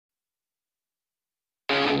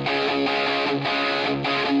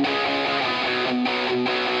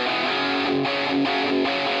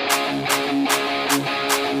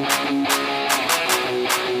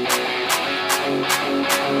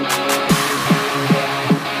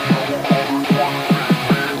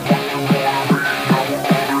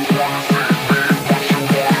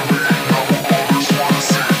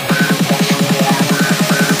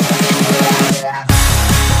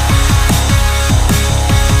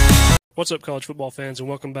What's up, college football fans, and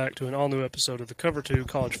welcome back to an all-new episode of the Cover 2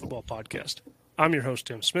 College Football Podcast. I'm your host,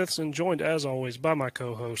 Tim Smithson, joined as always by my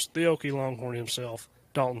co-host, the Okie Longhorn himself,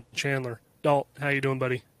 Dalton Chandler. Dalt, how you doing,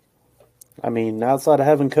 buddy? I mean, outside of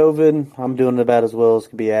having COVID, I'm doing about as well as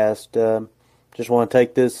could be asked. Just want to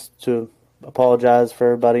take this to apologize for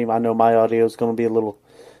everybody. I know my audio is going to be a little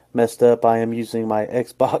messed up. I am using my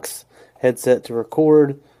Xbox headset to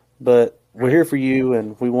record, but we're here for you,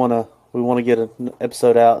 and we want to get an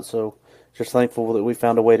episode out. So just thankful that we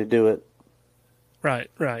found a way to do it. Right,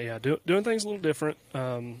 yeah. Doing things a little different.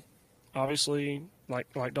 Obviously,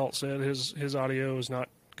 like Dalt said, his audio is not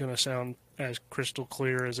going to sound as crystal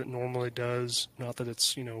clear as it normally does. Not that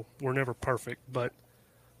it's, we're never perfect, but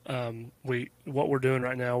what we're doing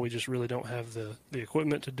right now, we just really don't have the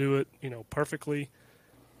equipment to do it, perfectly.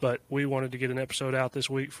 But we wanted to get an episode out this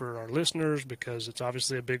week for our listeners because it's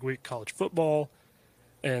obviously a big week, college football.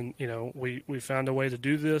 And, we found a way to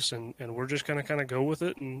do this, and we're just going to kind of go with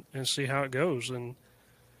it and see how it goes. And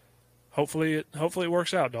hopefully it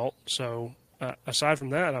works out, Dalt. So aside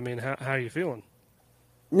from that, I mean, how are you feeling?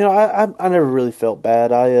 I never really felt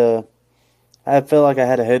bad. I felt like I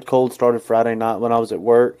had a head cold. Started Friday night when I was at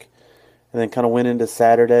work, and then kind of went into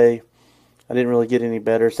Saturday. I didn't really get any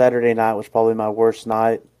better. Saturday night was probably my worst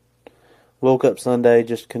night. Woke up Sunday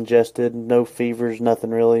just congested, no fevers,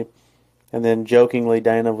 nothing really. And then jokingly,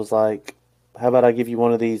 Dana was like, "How about I give you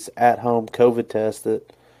one of these at-home COVID tests that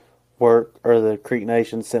work or the Creek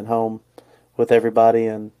Nation sent home with everybody?"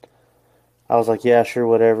 And I was like, "Yeah, sure,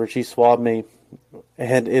 whatever." She swabbed me,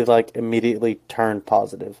 and it like immediately turned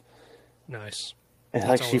positive. Nice. And That's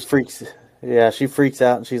like she always good. freaks, yeah, she freaks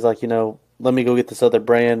out, and she's like, let me go get this other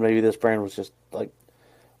brand. Maybe this brand was just like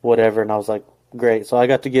whatever. And I was like, great. So I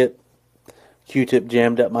got to get Q-tip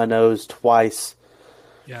jammed up my nose twice,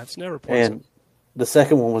 Yeah, it's never and pleasant. the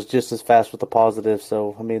second one was just as fast with the positive.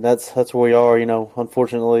 So I mean, that's where we are.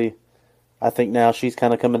 Unfortunately, I think now she's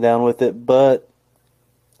kind of coming down with it, but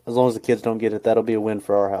as long as the kids don't get it, that'll be a win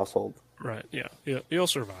for our household. Right, yeah. You'll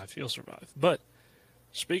survive. You'll survive. But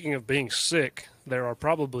speaking of being sick, there are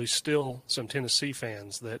probably still some Tennessee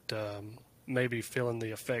fans that may be feeling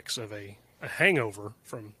the effects of a hangover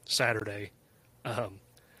from Saturday. Um,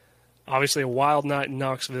 Obviously, a wild night in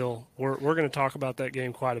Knoxville. We're going to talk about that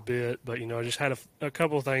game quite a bit, but I just had a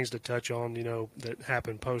couple of things to touch on. That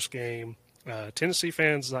happened post game. Tennessee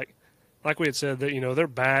fans, like we had said, that they're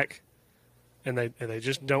back, and they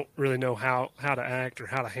just don't really know how to act or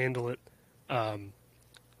how to handle it. Um,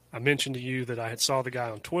 I mentioned to you that I had saw the guy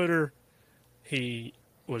on Twitter. He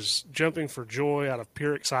was jumping for joy out of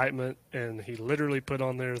pure excitement, and he literally put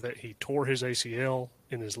on there that he tore his ACL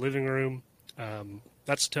in his living room.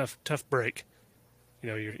 That's a tough break.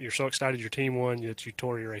 You're so excited your team won that you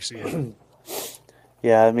tore your ACL.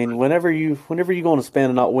 Yeah, I mean, whenever you go on a span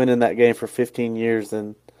of not winning that game for 15 years,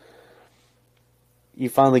 then you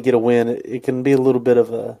finally get a win. It can be a little bit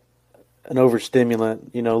of an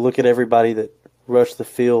overstimulant. Look at everybody that rushed the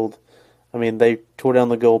field. I mean, they tore down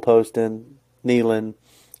the goalpost in Neyland.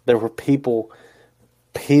 There were people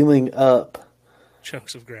peeling up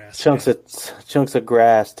Chunks of grass, chunks yeah. of chunks of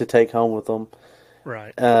grass to take home with them.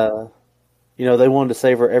 Right. Uh, they wanted to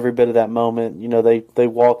savor every bit of that moment. They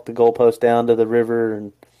walked the goalpost down to the river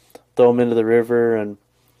and throw them into the river, and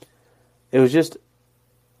it was just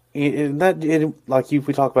we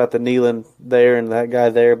talk about the Neyland there and that guy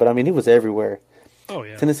there, but I mean he was everywhere. Oh,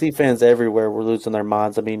 yeah. Tennessee fans everywhere were losing their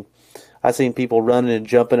minds. I mean, I seen people running and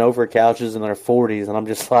jumping over couches in their 40s, and I'm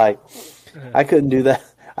just like, Uh, I couldn't do that.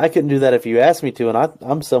 I couldn't do that if you asked me to, and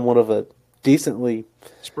I'm somewhat of a decently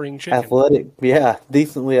Spring chicken. athletic, yeah,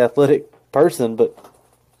 decently athletic person, but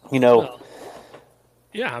you know, Well,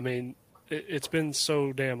 yeah, I mean, it's been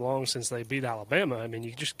so damn long since they beat Alabama. I mean,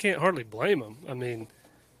 you just can't hardly blame them. I mean,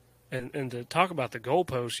 and to talk about the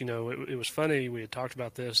goalposts, it was funny. We had talked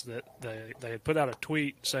about this that they had put out a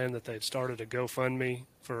tweet saying that they'd started a GoFundMe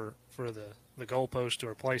for the goalpost to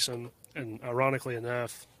replace them. And ironically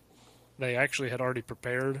enough, they actually had already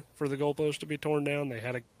prepared for the goalpost to be torn down. They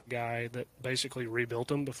had a guy that basically rebuilt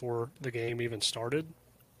them before the game even started.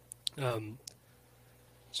 Um,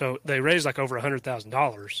 so they raised like over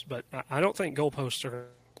 $100,000, but I don't think goalposts are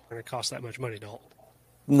going to cost that much money, don't.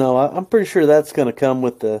 no, I'm pretty sure that's going to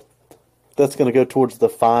go towards the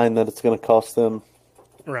fine that it's going to cost them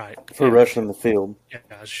Right. for Yeah. rushing the field. Yeah,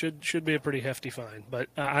 should be a pretty hefty fine, but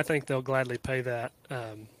I think they'll gladly pay that.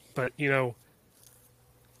 But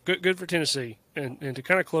good for Tennessee, and to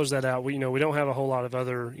kind of close that out, we don't have a whole lot of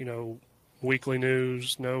other weekly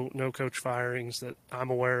news, no coach firings that I'm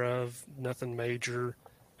aware of, nothing major.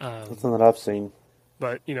 Nothing that I've seen.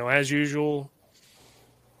 But as usual,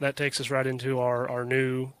 that takes us right into our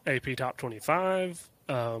new AP Top 25.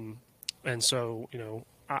 And so,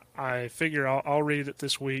 I figure I'll read it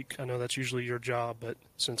this week. I know that's usually your job, but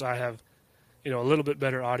since I have, a little bit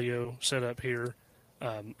better audio set up here,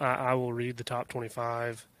 I will read the top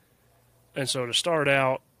 25. And so to start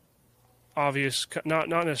out, obvious, not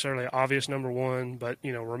necessarily obvious number one, but,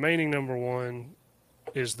 remaining number one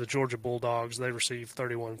is the Georgia Bulldogs. They received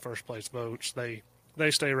 31 first place votes. They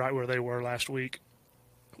stay right where they were last week.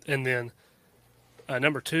 And then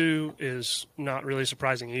number two is not really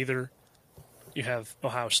surprising either. You have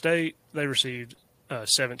Ohio State. They received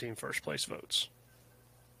 17 first place votes.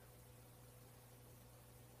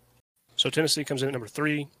 So Tennessee comes in at number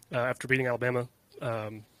three after beating Alabama.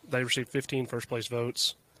 They received 15 first place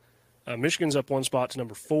votes. Michigan's up one spot to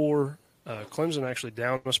number four. Clemson actually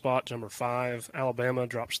down a spot to number five. Alabama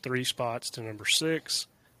drops 3 spots to number 6.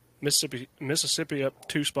 Mississippi up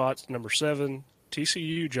 2 spots to number 7.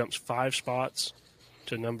 TCU jumps 5 spots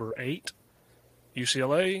to number 8.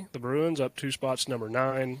 UCLA, the Bruins, up 2 spots to number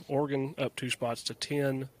 9. Oregon up 2 spots to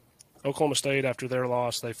 10. Oklahoma State, after their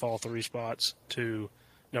loss, they fall 3 spots to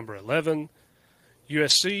number 11.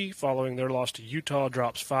 USC, following their loss to Utah,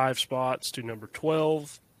 drops 5 spots to number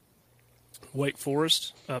 12. Wake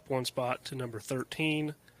Forest up 1 spot to number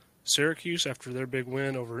 13. Syracuse, after their big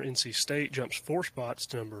win over NC State, jumps 4 spots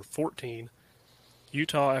to number 14.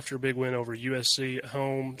 Utah, after a big win over USC at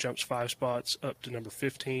home, jumps 5 spots up to number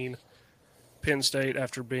 15. Penn State,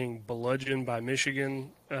 after being bludgeoned by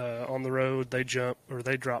Michigan on the road, they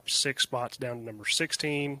drop 6 spots down to number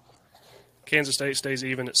 16. Kansas State stays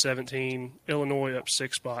even at 17. Illinois up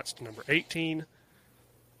 6 spots to number 18.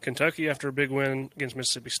 Kentucky, after a big win against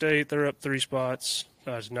Mississippi State, they're up 3 spots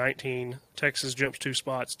to 19. Texas jumps 2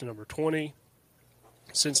 spots to number 20.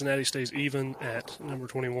 Cincinnati stays even at number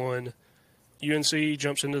 21. UNC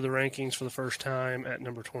jumps into the rankings for the first time at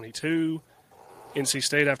number 22. NC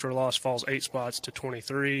State, after a loss, falls 8 spots to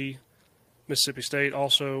 23. Mississippi State,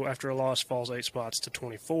 also after a loss, falls 8 spots to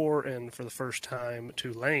 24. And for the first time,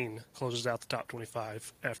 Tulane closes out the top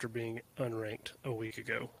 25 after being unranked a week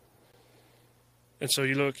ago. And so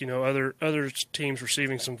you look, other teams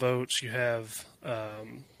receiving some votes. You have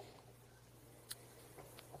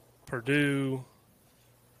Purdue.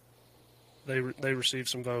 They received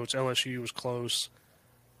some votes. LSU was close.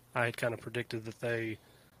 I had kind of predicted that they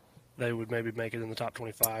would maybe make it in the top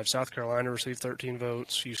 25. South Carolina received 13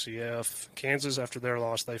 votes. UCF. Kansas, after their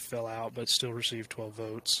loss, they fell out, but still received 12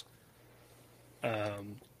 votes.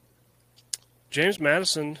 James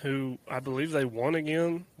Madison, who I believe they won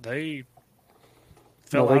again, they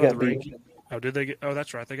fell out of the ranking. Oh, did they get? Oh,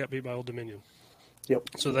 that's right. They got beat by Old Dominion. Yep.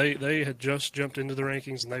 So they had just jumped into the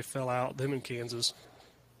rankings, and they fell out, them and Kansas.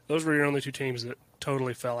 Those were your only 2 teams that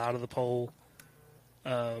totally fell out of the poll.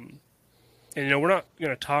 And we're not going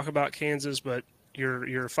to talk about Kansas, but your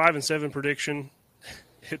 5-7 prediction,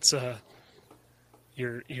 it's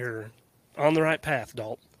you're on the right path,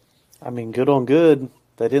 Dalt. I mean, good on good.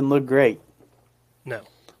 They didn't look great. No.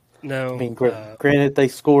 I mean, granted, they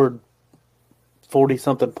scored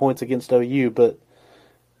 40-something points against OU, but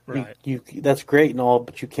right. you that's great and all,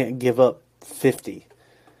 but you can't give up 50.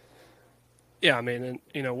 Yeah, I mean,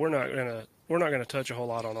 and we're not gonna touch a whole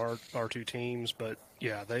lot on our 2 teams, but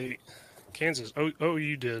yeah, Kansas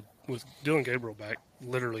OU did with Dylan Gabriel back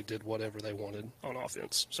literally did whatever they wanted on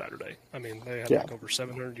offense Saturday. I mean, they had over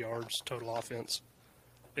 700 yards total offense.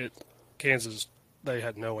 Kansas, they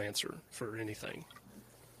had no answer for anything.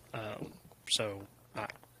 So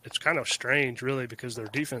it's kind of strange, really, because their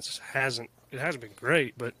defense hasn't been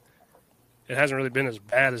great, but it hasn't really been as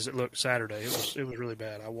bad as it looked Saturday. It was really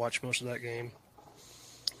bad. I watched most of that game,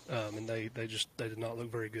 and they did not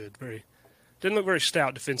look very good. Didn't look very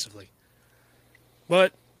stout defensively.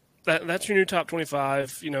 But that's your new top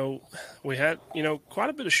 25. We had quite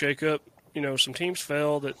a bit of shakeup. Some teams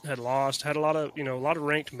fell that had lost. Had a lot of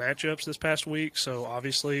ranked matchups this past week. So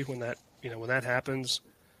obviously, when that happens,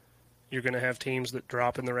 you're going to have teams that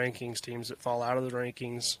drop in the rankings, teams that fall out of the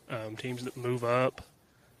rankings, teams that move up.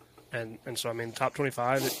 And so, I mean, top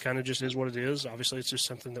 25, it kind of just is what it is. Obviously, it's just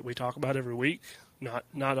something that we talk about every week.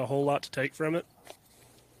 Not a whole lot to take from it.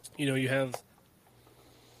 You have,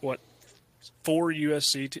 4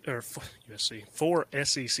 4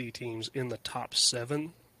 SEC teams in the top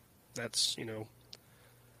 7. That's,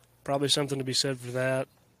 probably something to be said for that.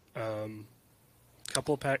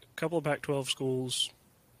 Couple of Pac-12 schools,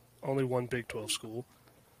 only one Big 12 school.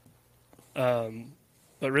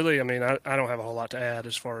 But really, I mean, I don't have a whole lot to add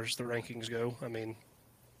as far as the rankings go. I mean,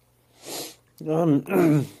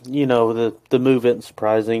 the move isn't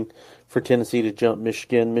surprising for Tennessee to jump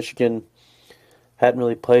Michigan. Michigan hadn't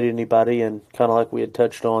really played anybody, and kind of like we had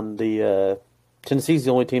touched on, the Tennessee's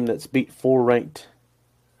the only team that's beat four ranked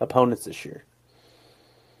opponents this year.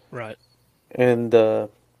 Right. And a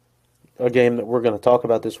game that we're going to talk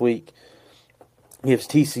about this week gives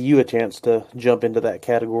TCU a chance to jump into that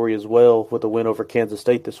category as well with a win over Kansas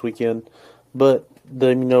State this weekend. But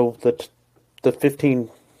the 15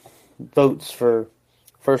 votes for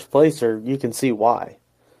first place, or you can see why.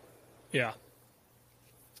 Yeah.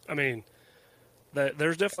 I mean,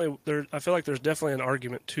 there's definitely I feel like there's definitely an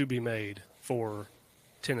argument to be made for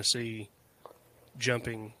Tennessee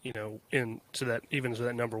jumping, into that, even to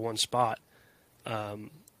that number one spot.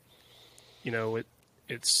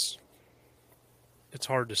 It's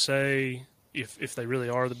hard to say if they really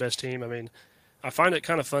are the best team. I mean, I find it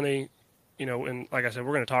kind of funny, and like I said,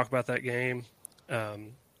 we're going to talk about that game.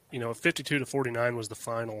 If 52-49 was the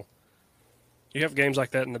final, you have games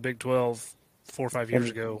like that in the Big 12 4 or 5 years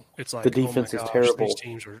ago. It's like, the defense oh my is gosh, terrible.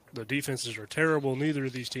 The defenses are terrible. Neither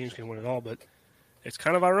of these teams can win it all. But it's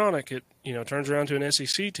kind of ironic. It turns around to an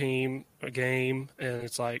SEC team, a game, and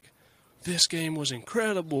it's like, this game was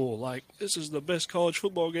incredible. Like, this is the best college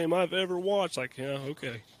football game I've ever watched. Like, yeah,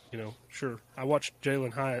 okay, sure. I watched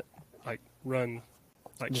Jalen Hyatt run,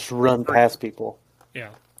 just run past people. Yeah,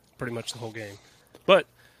 pretty much the whole game. But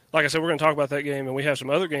like I said, we're going to talk about that game, and we have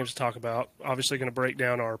some other games to talk about. Obviously, going to break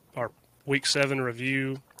down our Week 7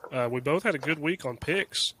 review. We both had a good week on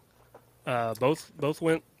picks. Both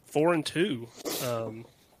went 4-2,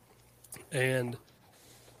 and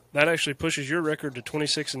that actually pushes your record to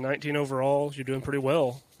 26-19 overall. You're doing pretty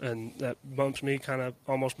well, and that bumps me kind of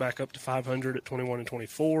almost back up to 500 at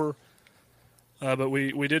 21-24. But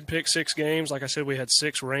we did pick 6 games. Like I said, we had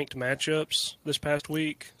 6 ranked matchups this past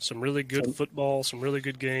week. Some really good football, some really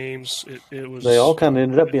good games. It was. They all kind of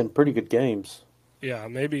ended up being pretty good games. Yeah,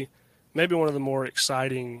 maybe one of the more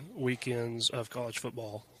exciting weekends of college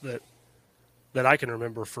football that I can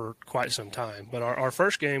remember for quite some time. But our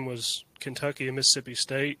first game was Kentucky and Mississippi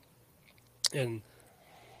State, and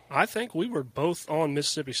I think we were both on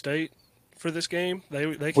Mississippi State for this game.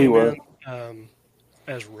 They came in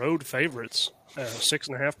as road favorites,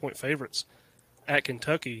 6.5-point favorites at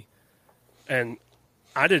Kentucky, and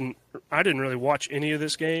I didn't really watch any of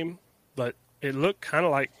this game, but it looked kind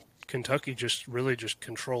of like Kentucky just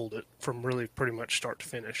controlled it from really pretty much start to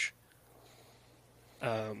finish.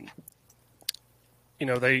 Did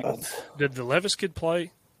the Levis kid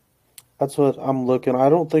play? That's what I'm looking. I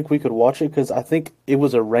don't think we could watch it because I think it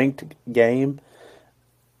was a ranked game,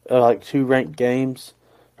 like 2 ranked games,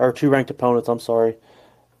 or 2 ranked opponents, I'm sorry,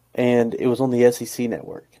 and it was on the SEC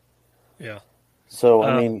network. Yeah. So,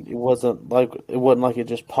 I mean, it wasn't like it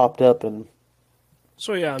just popped up and...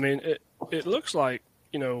 So, yeah, I mean, it looks like,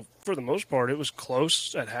 for the most part, it was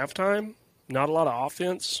close at halftime. Not a lot of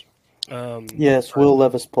offense. Yes, Will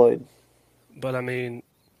Levis played. But, I mean,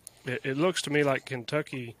 it looks to me like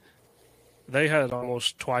Kentucky, they had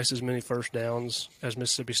almost twice as many first downs as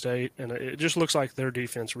Mississippi State, and it just looks like their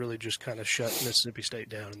defense really just kind of shut Mississippi State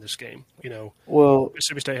down in this game. Well,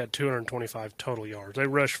 Mississippi State had 225 total yards. They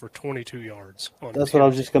rushed for 22 yards. That's what I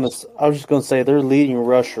was just gonna say. Their leading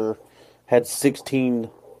rusher had 16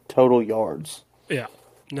 total yards. Yeah,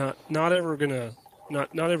 not ever gonna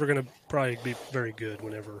probably be very good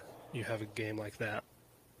whenever you have a game like that.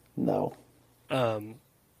 No.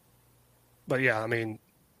 But yeah, I mean,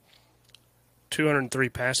 203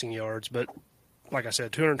 passing yards, but like I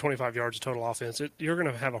said, 225 yards of total offense. You're going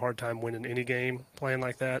to have a hard time winning any game playing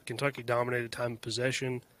like that. Kentucky dominated time of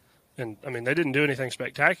possession, and I mean, they didn't do anything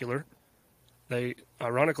spectacular. They,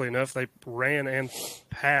 ironically enough, they ran and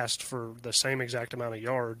passed for the same exact amount of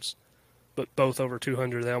yards, but both over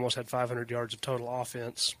 200. They almost had 500 yards of total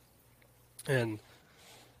offense, and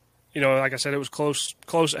like I said, it was close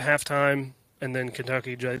at halftime. And then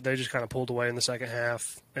Kentucky, they just kind of pulled away in the second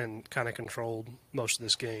half and kind of controlled most of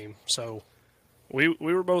this game. So we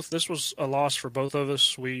were both. This was a loss for both of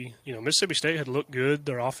us. Mississippi State had looked good.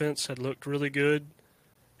 Their offense had looked really good,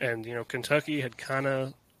 and Kentucky had kind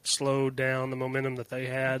of slowed down the momentum that they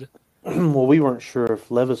had. Well, we weren't sure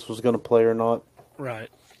if Levis was going to play or not.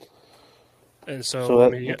 Right. And so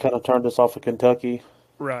that kind of turned us off of Kentucky.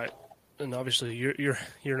 Right. And obviously,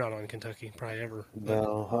 you're not on Kentucky probably ever.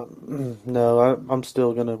 No, I'm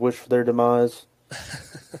still gonna wish for their demise.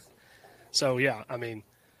 So yeah, I mean,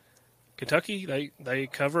 Kentucky they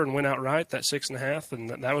cover and went outright that 6.5,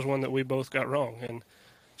 and that was one that we both got wrong. And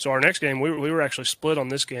so our next game, we were actually split on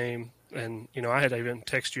this game, and I had to even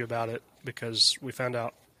text you about it because we found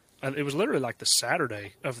out it was literally like the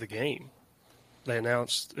Saturday of the game. They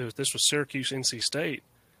announced this was Syracuse NC State.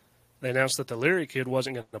 They announced that the Leary kid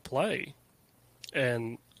wasn't going to play,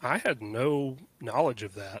 and I had no knowledge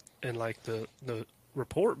of that, and like the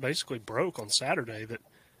report basically broke on Saturday that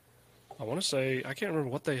I want to say I can't remember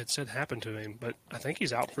what they had said happened to him, but I think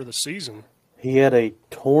he's out for the season. He had a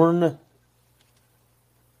torn.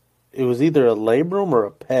 It was either a labrum or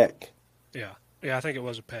a pec. Yeah, yeah, I think it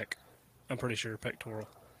was a pec. I'm pretty sure pectoral.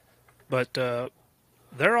 But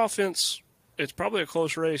their offense, it's probably a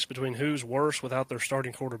close race between who's worse without their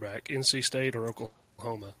starting quarterback, NC State or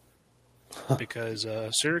Oklahoma, because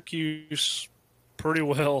Syracuse pretty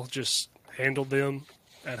well just handled them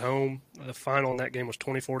at home. The final in that game was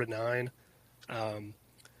 24-9.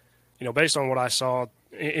 Based on what I saw,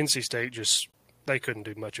 NC State just they couldn't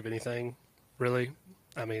do much of anything, really.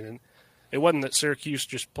 I mean, and it wasn't that Syracuse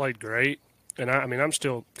just played great, and I'm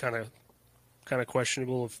still kind of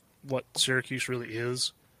questionable of what Syracuse really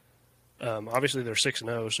is. Obviously, they're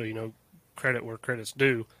 6-0, so credit where credit's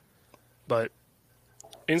due. But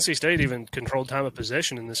NC State even controlled time of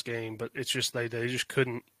possession in this game, but it's just they just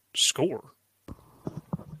couldn't score.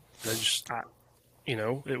 They just,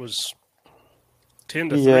 it was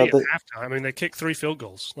 10-3 at halftime. I mean, they kicked 3 field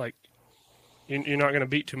goals. Like, you're not going to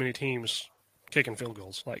beat too many teams kicking field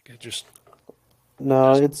goals. Like, it just.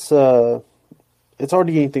 No, it's hard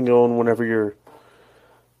to get anything going whenever you're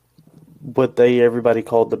what everybody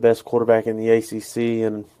called the best quarterback in the ACC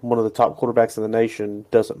and one of the top quarterbacks in the nation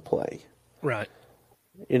doesn't play. Right.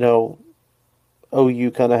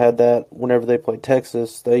 OU kind of had that whenever they played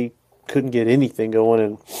Texas. They couldn't get anything going,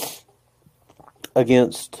 and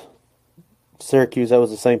against Syracuse, that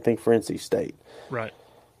was the same thing for NC State. Right.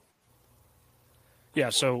 Yeah,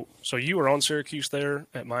 so you were on Syracuse there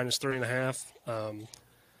at -3.5.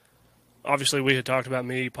 Obviously, we had talked about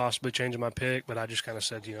me possibly changing my pick, but I just kind of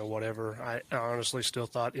said, whatever. I honestly still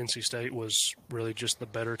thought NC State was really just the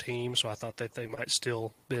better team, so I thought that they might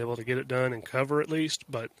still be able to get it done and cover at least,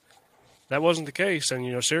 but that wasn't the case.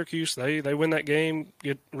 And, Syracuse, they win that game,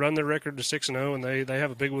 run their record to 6-0, and they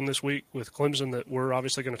have a big one this week with Clemson that we're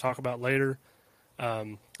obviously going to talk about later.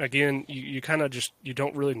 Again, you kind of just you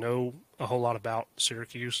don't really know a whole lot about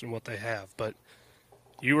Syracuse and what they have, but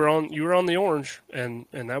you were on the orange, and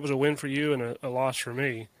that was a win for you and a loss for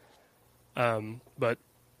me. But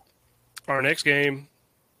our next game,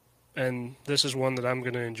 and this is one that I'm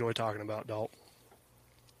going to enjoy talking about, Dalt.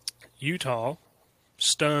 Utah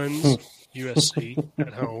stuns USC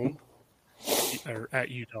at home, or at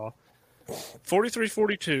Utah,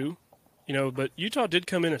 43-42. But Utah did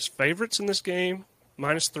come in as favorites in this game,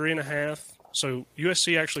 -3.5. So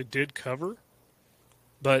USC actually did cover.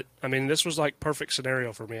 But, this was like perfect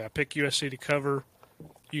scenario for me. I picked USC to cover.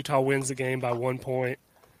 Utah wins the game by 1 point.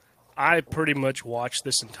 I pretty much watched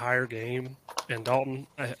this entire game. And Dalton,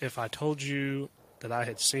 if I told you that I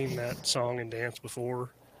had seen that song and dance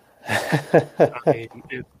before,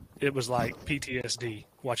 it was like PTSD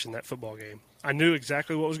watching that football game. I knew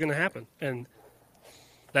exactly what was going to happen. And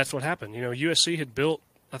that's what happened. USC had built,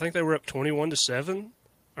 I think they were up 21-7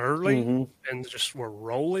 early and just were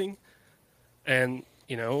rolling. And,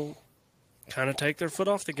 kind of take their foot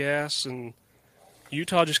off the gas, and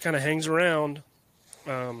Utah just kind of hangs around.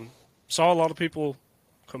 Saw a lot of people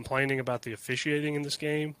complaining about the officiating in this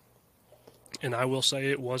game, and I will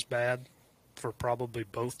say it was bad for probably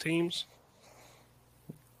both teams.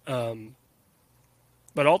 But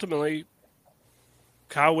ultimately,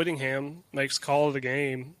 Kyle Whittingham makes the call of the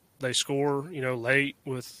game. They score, late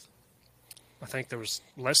with, I think there was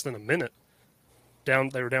less than a minute.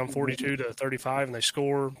 They were down 42-35, and they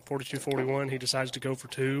score 42-41. He decides to go for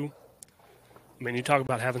 2. You talk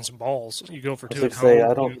about having some balls. You go for 2 at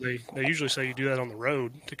home. They usually say you do that on the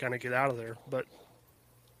road to kind of get out of there, but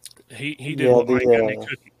he did what Mike Gundy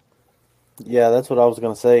couldn't. Yeah, that's what I was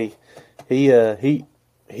going to say. He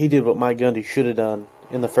did what Mike Gundy should have done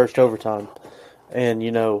in the first overtime, and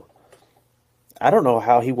I don't know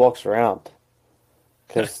how he walks around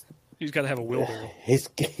because. He's got to have a wheelbarrow. His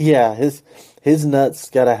nuts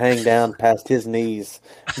got to hang down past his knees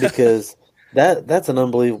because that's an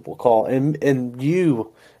unbelievable call. And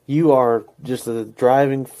you are just a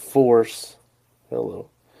driving force. Hello.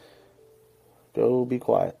 Go be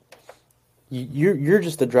quiet. You're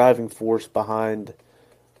just the driving force behind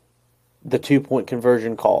the 2-point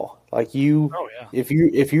conversion call. Like if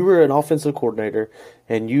you were an offensive coordinator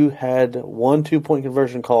and you had 1 2-point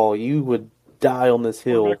conversion call, you would die on this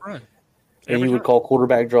hill. And you would call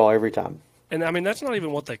quarterback draw every time. And, that's not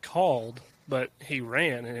even what they called, but he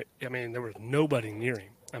ran, and, there was nobody near him.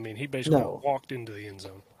 He basically walked into the end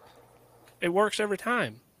zone. It works every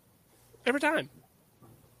time. Every time.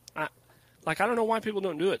 I don't know why people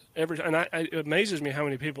don't do it. Every time. And it amazes me how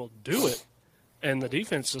many people do it, and the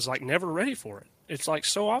defense is, never ready for it. it's like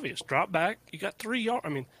so obvious. Drop back, you got 3 yards. I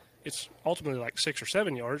mean, it's ultimately like 6 or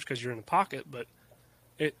 7 yards because you're in the pocket, but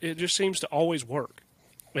it just seems to always work.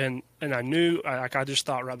 And I knew, I just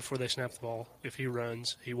thought right before they snapped the ball, if he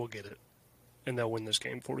runs, he will get it, and they'll win this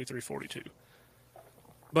game 43-42.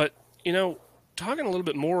 But, talking a little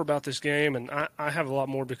bit more about this game, and I have a lot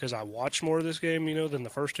more because I watched more of this game, than the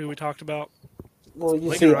first two we talked about. Well,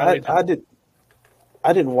 you see,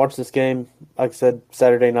 I didn't watch this game. Like I said,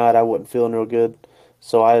 Saturday night I wasn't feeling real good,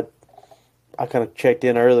 so I kind of checked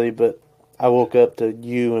in early. But I woke up to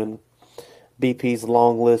you and BP's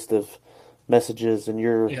long list of messages, and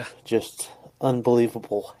you're just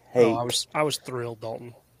unbelievable hate. Oh, I was thrilled,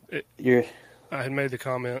 Dalton. I had made the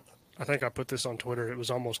comment. I think I put this on Twitter. It was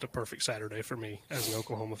almost a perfect Saturday for me as an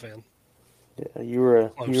Oklahoma fan. Yeah, you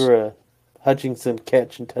were a Hutchinson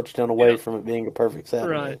catch and touchdown away from it being a perfect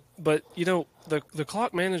Saturday. Right, but the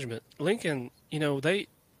clock management, Lincoln,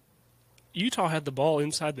 Utah had the ball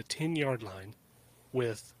inside the 10-yard line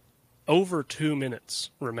with over 2 minutes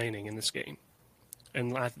remaining in this game,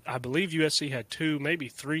 and I believe USC had 2, maybe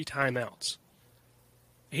 3 timeouts.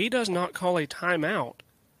 He does not call a timeout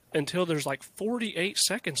until there's like 48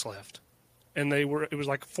 seconds left, and it was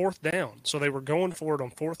like 4th down, so they were going for it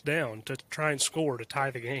on 4th down to try and score to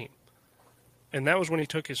tie the game. And that was when he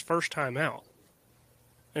took his first time out.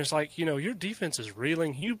 And it's like, your defense is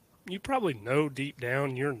reeling. You probably know deep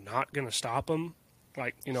down you're not going to stop them.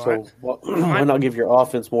 Like, So why not give your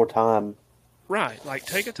offense more time? Right. Like,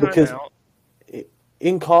 take a timeout.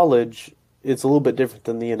 In college, it's a little bit different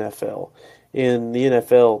than the NFL. In the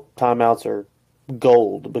NFL, timeouts are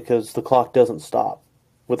gold because the clock doesn't stop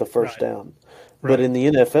with a first down. Right. But in the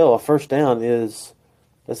NFL, a first down is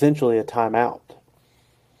essentially a timeout.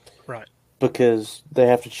 Right. Because they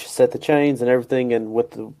have to set the chains and everything, and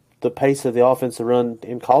with the pace of the offensive run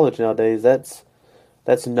in college nowadays, that's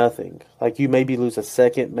nothing. Like, you maybe lose a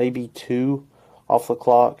second, maybe 2 off the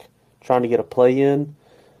clock trying to get a play in.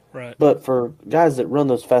 Right. But for guys that run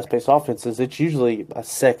those fast-paced offenses, it's usually a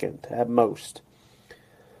second at most.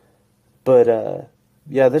 But,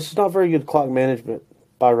 this is not very good clock management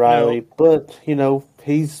by Riley. No. But,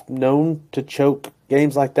 he's known to choke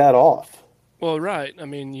games like that off. Well, right. I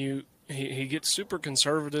mean, he gets super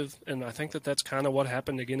conservative, and I think that's kind of what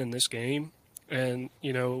happened again in this game. And,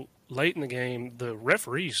 late in the game, the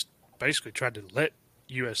referees basically tried to let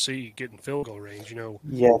USC get in field goal range,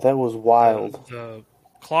 Yeah, that was wild. The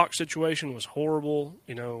clock situation was horrible.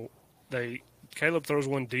 Caleb throws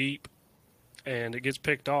one deep, and it gets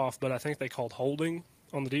picked off, but I think they called holding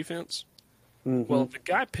on the defense. Mm-hmm. Well, the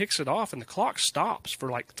guy picks it off, and the clock stops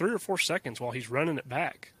for like 3 or 4 seconds while he's running it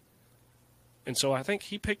back. And so I think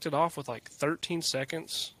he picked it off with like 13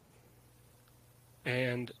 seconds,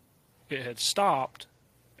 and it had stopped,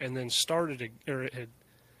 and then it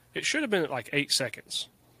should have been at like 8 seconds.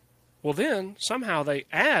 Well, then somehow they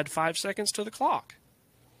add 5 seconds to the clock.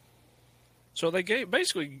 So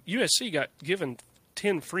basically USC got given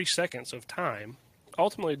 10 free seconds of time.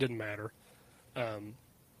 Ultimately, it didn't matter.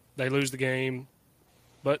 They lose the game,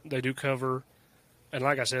 but they do cover. And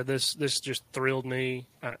like I said, this just thrilled me.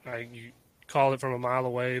 You called it from a mile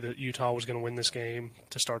away that Utah was going to win this game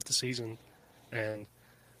to start the season, and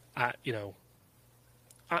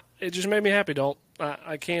it just made me happy, Dalt.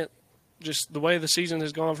 I can't, just the way the season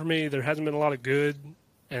has gone for me. There hasn't been a lot of good,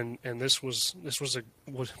 and this was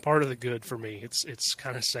part of the good for me. It's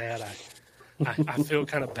kind of sad. I feel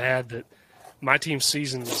kind of bad that my team's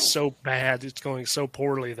season is so bad. It's going so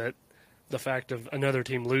poorly that the fact of another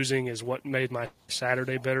team losing is what made my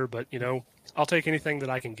Saturday better. But I'll take anything that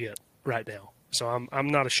I can get right now, so I'm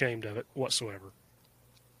not ashamed of it whatsoever.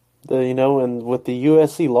 And with the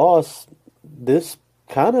USC loss, this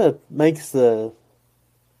kind of makes the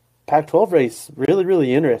Pac-12 race really,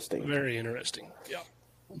 really interesting. Very interesting. Yeah.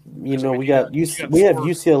 We have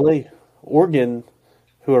UCLA, Oregon,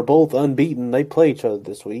 who are both unbeaten. They play each other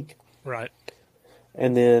this week. Right.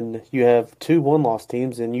 And then you have 2 one-loss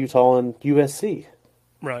teams in Utah and USC.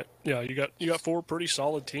 Right. Yeah, you got 4 pretty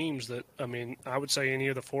solid teams that, I would say any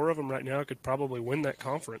of the 4 of them right now could probably win that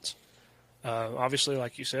conference. Obviously,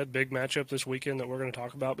 like you said, big matchup this weekend that we're going to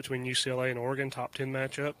talk about between UCLA and Oregon, top 10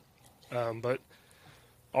 matchup. But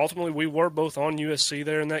ultimately, we were both on USC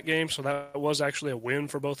there in that game, so that was actually a win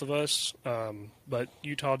for both of us. But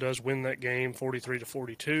Utah does win that game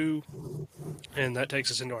 43-42, and that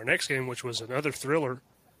takes us into our next game, which was another thriller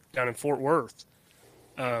down in Fort Worth.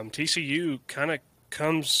 TCU kind of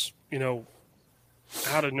comes,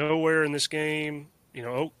 out of nowhere in this game.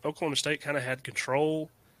 Oklahoma State kind of had control,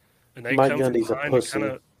 and they Mike come Gundy's from behind a and pussy. kind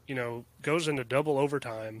of, goes into double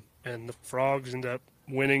overtime, and the Frogs end up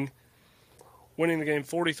winning. winning the game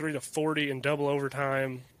 43-40 in double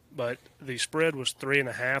overtime, but the spread was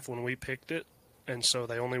 3.5 when we picked it, and so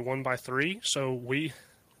they only won by 3. So we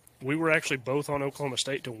were actually both on Oklahoma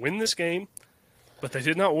State to win this game, but they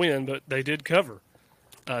did not win, but they did cover.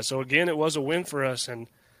 So again, it was a win for us. And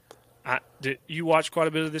did you watch quite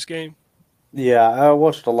a bit of this game? Yeah, I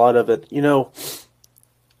watched a lot of it.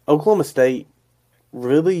 Oklahoma State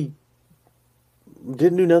really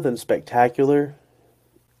didn't do nothing spectacular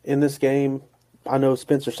in this game. I know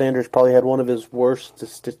Spencer Sanders probably had one of his worst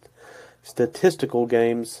statistical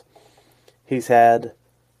games he's had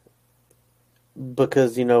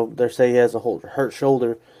because, they say he has a hurt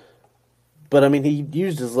shoulder. But, I mean, he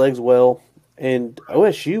used his legs well, and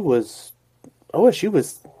OSU was,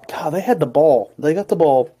 God, they had the ball. They got the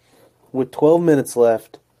ball with 12 minutes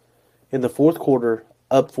left in the fourth quarter,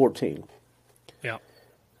 up 14. Yeah.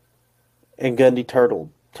 And Gundy turtle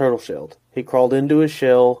shelled. He crawled into his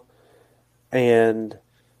shell and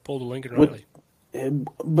pulled a Lincoln Riley.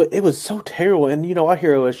 But it was so terrible. And, I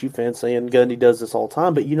hear OSU fans saying Gundy does this all the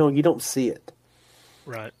time, but, you don't see it.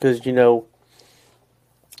 Right. Because, you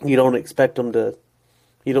don't expect them to,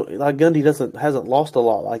 like Gundy hasn't lost a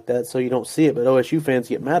lot like that, so you don't see it, but OSU fans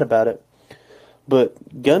get mad about it.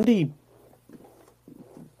 But Gundy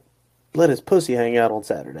let his pussy hang out on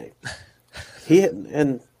Saturday.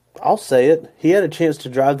 And I'll say it, he had a chance to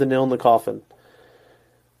drive the nail in the coffin.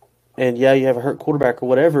 And yeah, you have a hurt quarterback or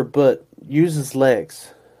whatever, but use his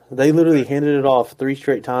legs. They literally handed it off 3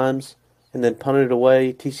 straight times and then punted it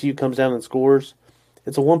away. TCU comes down and scores.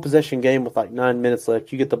 It's a one-possession game with like 9 minutes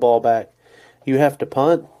left. You get the ball back. You have to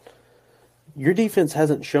punt. Your defense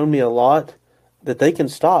hasn't shown me a lot that they can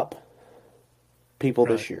stop people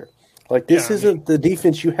this year. Like, this isn't the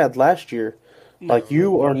defense you had last year. Like,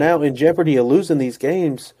 you are now in jeopardy of losing these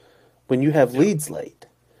games when you have leads late.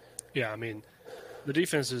 Yeah, I mean, the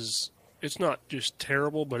defense it's not just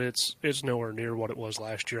terrible, but it's nowhere near what it was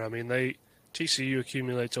last year. I mean, TCU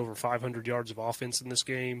accumulates over 500 yards of offense in this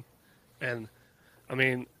game. And, I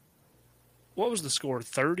mean, what was the score?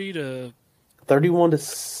 31 to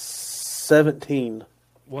 17.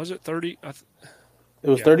 Was it 30? It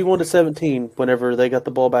was 31 to 17 whenever they got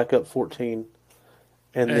the ball back up 14.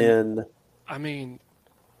 And then, I mean,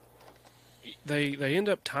 they end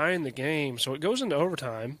up tying the game, so it goes into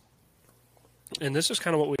overtime. And this is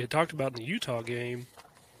kind of what we had talked about in the Utah game.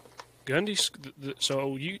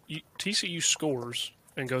 TCU scores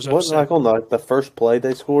and goes up. Wasn't like on the first play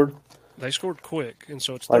they scored? They scored quick, and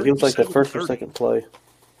so it's like it was like the first or second play.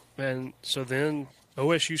 And so then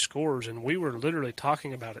OSU scores, and we were literally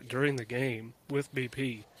talking about it during the game with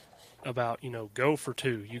BP about, go for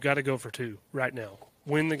 2. You got to go for 2 right now.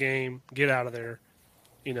 Win the game, get out of there.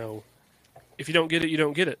 If you don't get it, you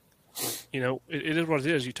don't get it. It is what it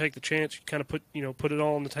is. You take the chance, you kind of put it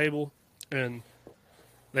all on the table, and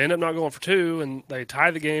they end up not going for 2, and they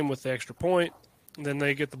tie the game with the extra point. And then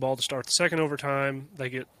they get the ball to start the second overtime. They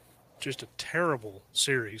get just a terrible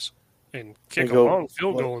series and kick a long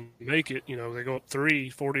field goal and make it. They go up 3,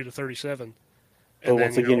 40 to 37. But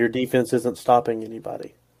once again, your defense isn't stopping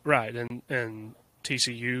anybody. Right, and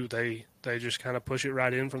TCU, they just kind of push it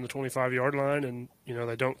right in from the 25-yard line, and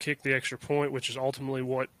they don't kick the extra point, which is ultimately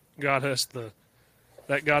what got us the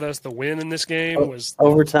win in this game. Was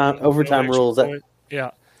overtime rules.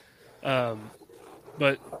 Yeah,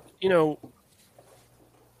 but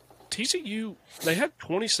TCU, they had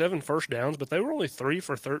 27 first downs, but they were only 3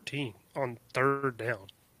 for 13 on third down.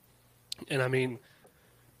 And I mean,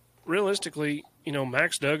 realistically,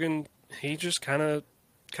 Max Duggan, he just kind of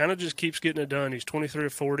just keeps getting it done. He's 23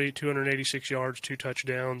 of 40, 286 yards, 2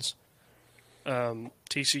 touchdowns.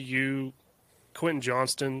 TCU, Quentin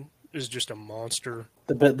Johnston is just a monster.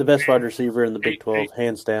 The best wide receiver in the Big 12,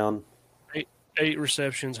 hands down. 8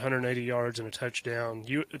 receptions, 180 yards, and a touchdown.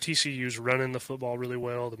 TCU's running the football really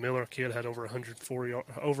well. The Miller kid had over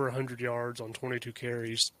 100 yards on 22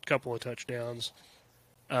 carries, a couple of touchdowns.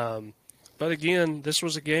 But again, this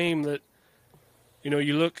was a game that,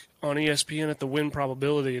 you look on ESPN at the win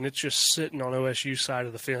probability, and it's just sitting on OSU's side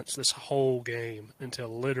of the fence this whole game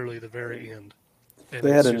until literally the very end. And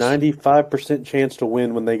they had a 95% chance to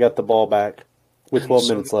win when they got the ball back with 12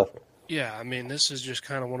 minutes left. Yeah, I mean, this is just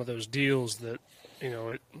kind of one of those deals that,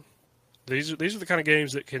 these are the kind of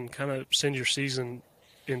games that can kind of send your season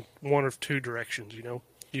in one of 2 directions.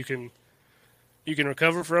 You can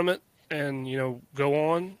recover from it and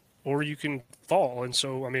go on, or you can fall. And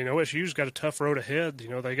so, I mean, OSU's got a tough road ahead.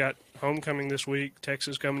 They got homecoming this week,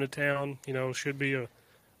 Texas coming to town. Should be a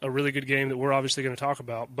really good game that we're obviously going to talk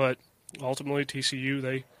about. But ultimately,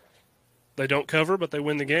 TCU they don't cover, but they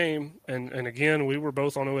win the game. And again, we were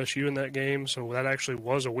both on OSU in that game, so that actually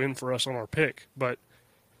was a win for us on our pick. But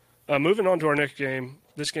moving on to our next game,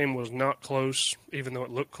 this game was not close, even though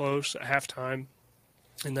it looked close at halftime,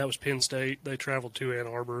 and that was Penn State. They traveled to Ann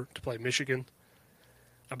Arbor to play Michigan.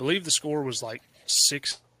 I believe the score was like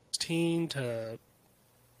 16 to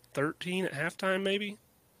 13 at halftime, maybe,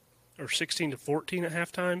 or 16 to 14 at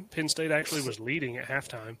halftime. Penn State actually was leading at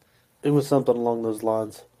halftime. It was something along those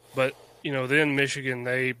lines. But, then Michigan,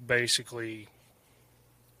 they basically,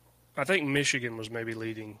 I think Michigan was maybe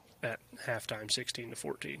leading at halftime 16 to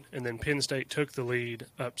 14. And then Penn State took the lead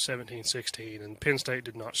up 17-16, and Penn State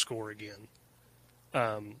did not score again.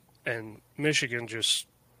 And Michigan just,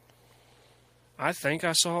 I think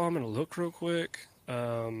I saw, I'm going to look real quick.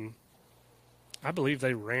 I believe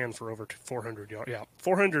they ran for over 400 yards. Yeah,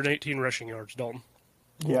 418 rushing yards, Dalton.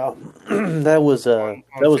 Yeah, that was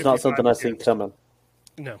not something I seen coming.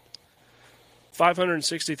 No.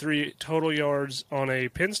 563 total yards on a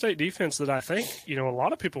Penn State defense that I think, a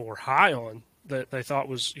lot of people were high on, that they thought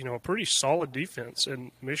was, a pretty solid defense.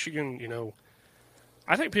 And Michigan,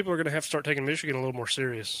 I think people are going to have to start taking Michigan a little more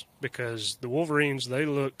serious, because the Wolverines, they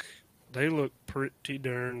look pretty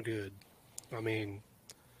darn good. I mean,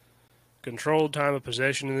 controlled time of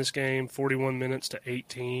possession in this game, 41 minutes to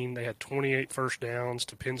 18. They had 28 first downs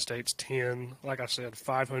to Penn State's 10. Like I said,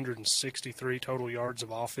 563 total yards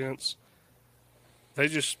of offense. They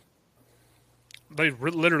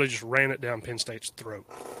literally just ran it down Penn State's throat.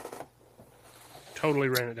 Totally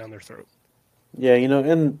ran it down their throat. Yeah,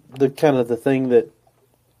 and the thing that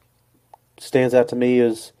stands out to me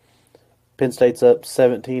is Penn State's up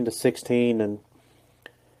 17-16, and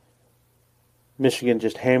Michigan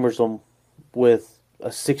just hammers them with a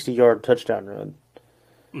 60-yard touchdown run.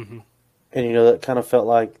 Mm-hmm. And that kind of felt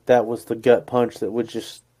like that was the gut punch that would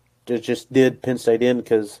just did Penn State in,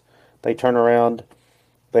 because they turn around,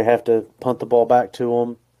 they have to punt the ball back to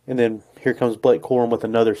them, and then here comes Blake Corum with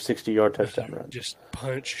another 60-yard touchdown run. Just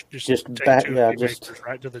punch, just back, just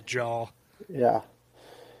right to the jaw. Yeah.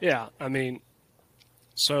 Yeah, I mean,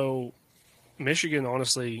 so Michigan,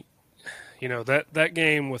 honestly, that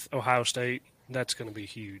game with Ohio State, that's going to be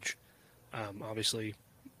huge. Obviously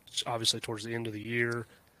towards the end of the year,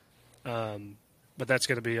 but that's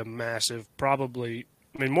going to be a massive, probably,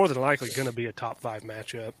 more than likely going to be a top 5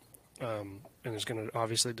 matchup. And is going to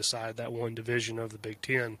obviously decide that one division of the Big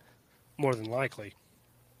Ten, more than likely.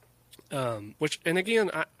 And again,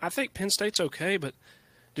 I think Penn State's okay, but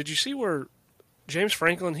did you see where James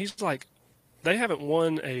Franklin, he's like, they haven't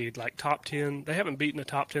won a top 10, they haven't beaten a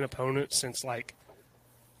top 10 opponent since I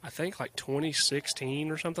think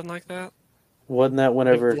 2016 or something like that. Wasn't that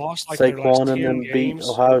whenever Saquon and them beat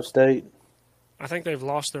Ohio State? I think they've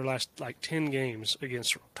lost their last 10 games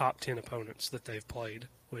against top 10 opponents that they've played,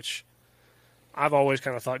 which I've always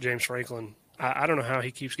kind of thought James Franklin, I don't know how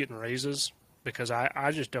he keeps getting raises, because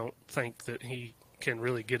I just don't think that he can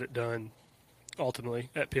really get it done ultimately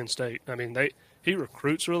at Penn State. I mean, he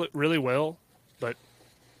recruits really, really well, but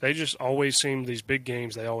they just always seem, these big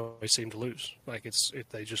games, they always seem to lose.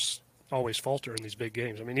 They just always falter in these big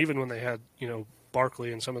games. I mean, even when they had,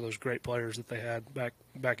 Barkley and some of those great players that they had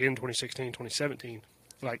back in 2016, 2017,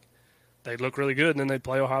 they'd look really good, and then they'd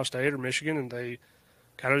play Ohio State or Michigan, and they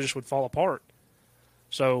kind of just would fall apart.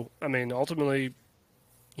 So, I mean, ultimately,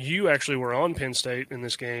 you actually were on Penn State in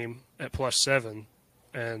this game at +7,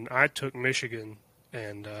 and I took Michigan,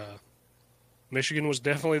 and Michigan was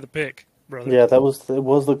definitely the pick, brother. Yeah, it was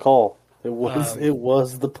the call. It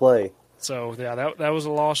was the play. So yeah, that was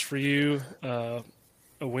a loss for you, a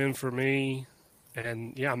win for me,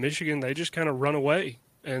 and yeah, Michigan, they just kind of run away,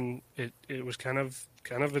 and it was kind of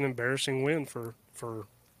an embarrassing win for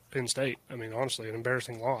Penn State. I mean, honestly, an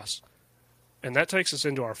embarrassing loss. And that takes us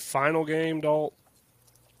into our final game, Dalt.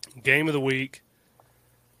 Game of the week,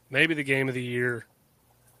 maybe the game of the year.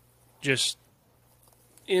 Just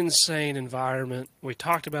insane environment. We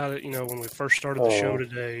talked about it, when we first started the show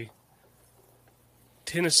today.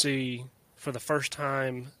 Tennessee, for the first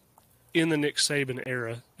time in the Nick Saban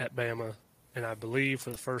era at Bama, and I believe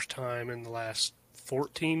for the first time in the last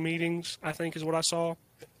 14 meetings, I think is what I saw.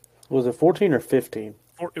 Was it 14 or 15?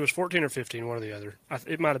 It was 14 or 15, one or the other.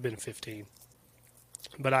 It might have been 15.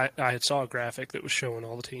 But I had saw a graphic that was showing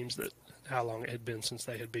all the teams, how long it had been since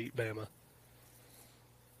they had beat Bama.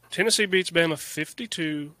 Tennessee beats Bama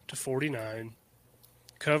 52-49.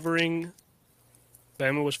 Covering,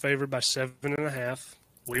 Bama was favored by 7.5.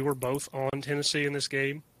 We were both on Tennessee in this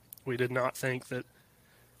game. We did not think that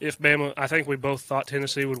if Bama, I think we both thought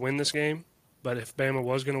Tennessee would win this game, but if Bama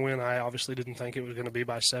was going to win, I obviously didn't think it was going to be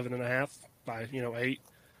by 7.5, by 8.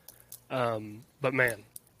 But man,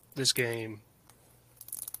 this game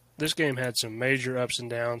had some major ups and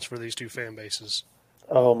downs for these two fan bases.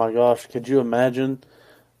 Oh my gosh, could you imagine?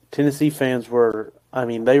 Tennessee fans were, I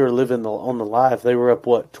mean, they were living on the life. They were up,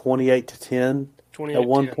 what, 28-10 at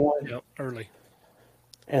one 28-10. point? Yep, early.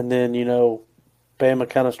 And then, Bama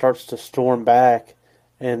kind of starts to storm back,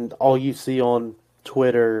 and all you see on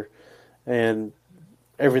Twitter and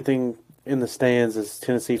everything in the stands is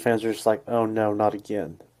Tennessee fans are just like, oh no, not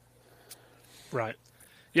again. Right.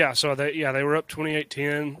 Yeah, so they were up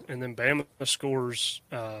 28-10, and then Bama scores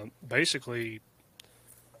basically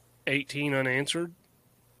 18 unanswered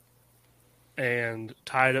and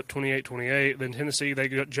tied up 28-28. Then Tennessee, they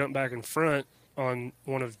jump back in front on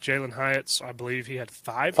one of Jalen Hyatt's, I believe he had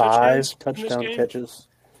five touchdown in catches.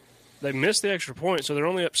 They missed the extra point, so they're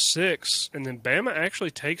only up 6, and then Bama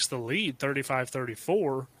actually takes the lead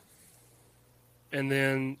 35-34, and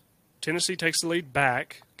then Tennessee takes the lead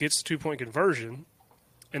back, gets the 2-point conversion,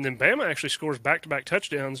 and then Bama actually scores back-to-back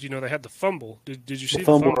touchdowns. They had the fumble. Did you see the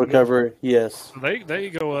fumble recovery? Yes. They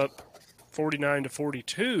go up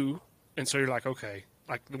 49-42, and so you're like, okay.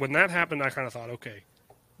 Like when that happened, I kind of thought, okay,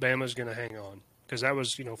 Bama's going to hang on because that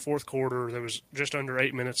was fourth quarter. There was just under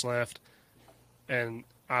 8 minutes left, and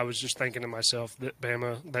I was just thinking to myself that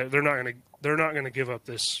Bama they're not going to give up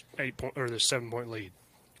this 8-point or this 7-point lead,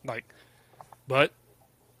 but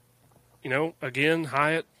again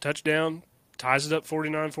Hyatt touchdown. Ties it up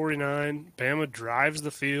 49-49. Bama drives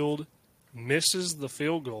the field, misses the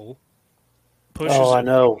field goal. Pushes I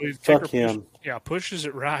know. Fuck him. Pushes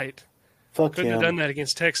it right. Fuck Couldn't him. have done that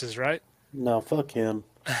against Texas, right? No, fuck him.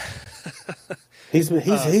 He's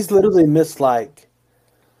literally missed I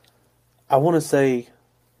want to say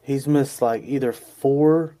he's missed either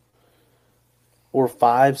 4 or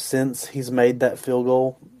 5 since he's made that field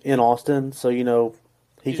goal in Austin. So he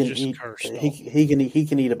can eat. He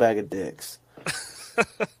can eat a bag of dicks.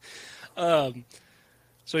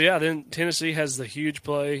 Then Tennessee has the huge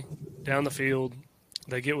play down the field.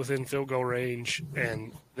 They get within field goal range,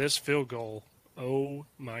 and this field goal, oh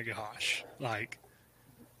my gosh,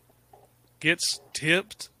 gets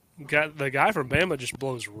tipped. The guy from Bama just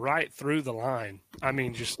blows right through the line. I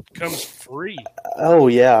mean, just comes free. Oh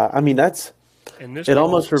yeah, I mean it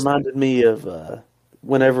almost reminded me of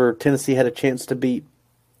whenever Tennessee had a chance to beat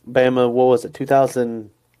Bama. What was it, 2010?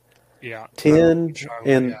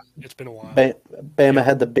 And it's been a while. Bama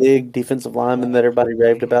had the big defensive lineman that everybody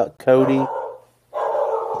raved about, Cody.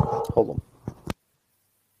 Hold on.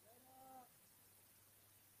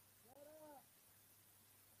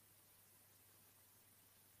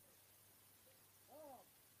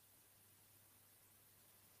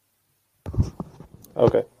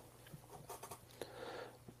 Okay.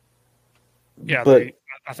 Yeah,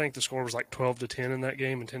 I think the score was 12-10 in that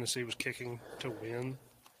game, and Tennessee was kicking to win.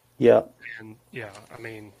 Yeah. And I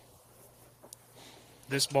mean,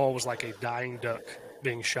 this ball was like a dying duck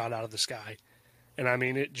being shot out of the sky, and I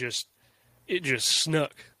mean it just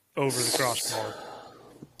snuck over the crossbar.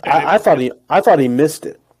 I thought he missed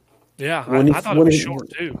it. Yeah, I thought it was short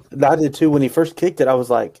too. I did too. When he first kicked it, I was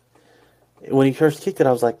like,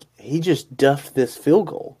 he just duffed this field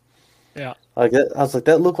goal. Yeah, I was like,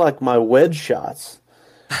 that looked like my wedge shots.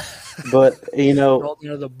 But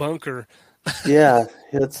the bunker. Yeah,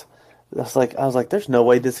 I was like, there's no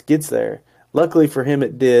way this gets there. Luckily for him,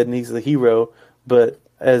 it did, and he's the hero. But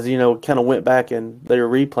as kind of went back and they were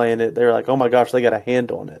replaying it, they were like, oh my gosh, they got a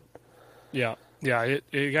hand on it. Yeah,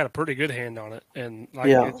 it got a pretty good hand on it, and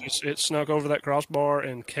it snuck over that crossbar,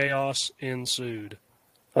 and chaos ensued.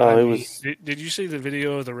 Did you see the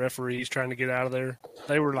video of the referees trying to get out of there?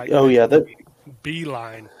 They were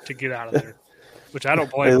beeline to get out of there, which I don't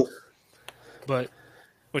blame them. But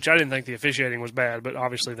which I didn't think the officiating was bad, but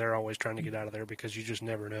obviously they're always trying to get out of there because you just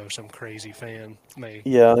never know. Some crazy fan may.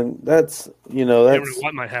 Yeah, and that's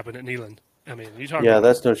what might happen at Neyland. I mean, you talk. Yeah, about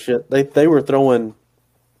that's no shit. They were throwing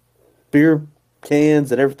beer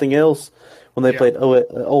cans and everything else when they played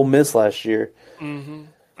Ole Miss last year. Mm-hmm.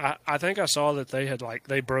 I think I saw that they had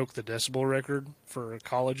they broke the decibel record for a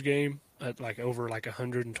college game at over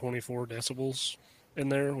 124 decibels in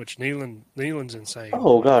there, which Neyland's insane.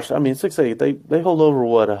 Oh gosh, I mean 680. They hold over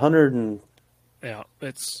what 100 and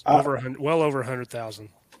it's over well over 100,000.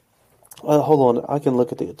 Hold on, I can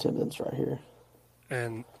look at the attendance right here.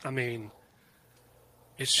 And I mean,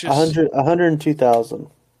 it's just 102,000.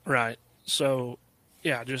 Right. So.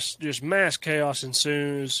 Yeah, just mass chaos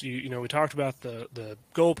ensues. We talked about the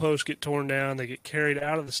goalposts get torn down. They get carried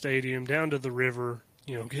out of the stadium down to the river.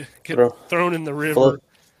 Get thrown in the river,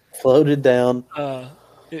 floated down.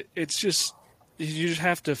 It's just you just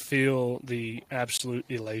have to feel the absolute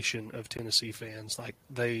elation of Tennessee fans. I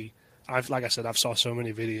like I said, I've saw so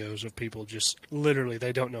many videos of people just literally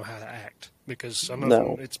they don't know how to act because some of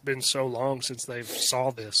No. them it's been so long since they've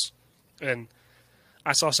saw this, and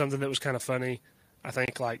I saw something that was kind of funny. I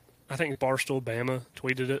think Barstool Bama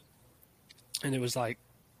tweeted it, and it was like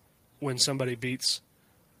when somebody beats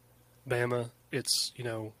Bama, it's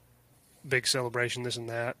big celebration, this and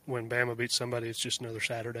that. When Bama beats somebody, it's just another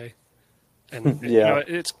Saturday, and Yeah.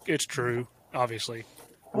 it's true, obviously.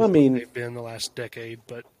 I mean, They've been the last decade,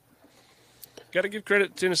 but got to give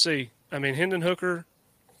credit to Tennessee. I mean, Hendon Hooker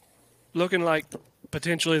looking like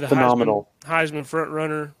potentially the phenomenal. Heisman front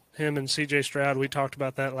runner. Him and C.J. Stroud, we talked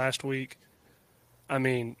about that last week. I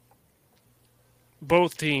mean,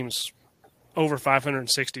 both teams over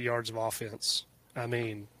 560 yards of offense. I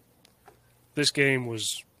mean, this game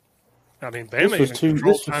was. I mean, Bama even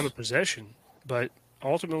controlled time of possession, but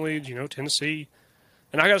ultimately, Tennessee.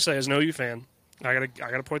 And I got to say, as an OU fan, I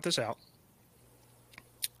gotta point this out.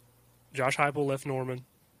 Josh Heupel left Norman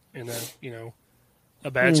in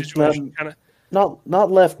a bad situation.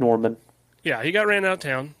 Not left Norman. Yeah, he got ran out of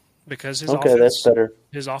town because that's better.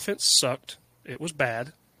 His offense sucked. It was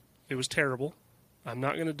bad. It was terrible. I'm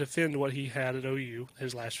not going to defend what he had at OU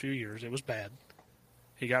his last few years. It was bad.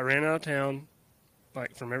 He got ran out of town.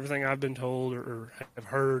 Like, from everything I've been told or have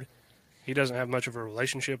heard, he doesn't have much of a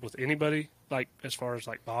relationship with anybody, like as far as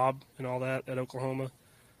like Bob and all that at Oklahoma.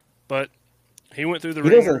 But he went through the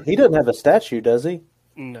ringer. He doesn't have a statue, does he?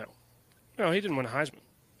 No, he didn't win a Heisman.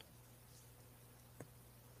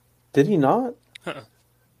 Did he not? Uh-uh.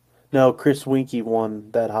 No, Chris Winkie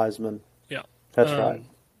won that Heisman. Yeah, that's right.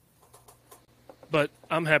 But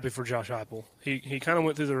I'm happy for Josh Heupel. He kind of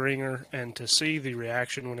went through the ringer, and to see the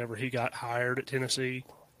reaction whenever he got hired at Tennessee,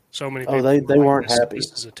 so many people they weren't happy.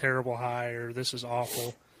 This is a terrible hire. This is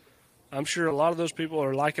awful. I'm sure a lot of those people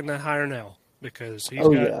are liking that hire now because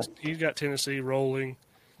he's got Tennessee rolling.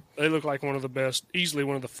 They look like one of the best, easily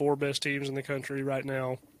one of the 4 best teams in the country right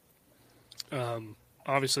now.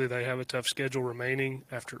 Obviously, they have a tough schedule remaining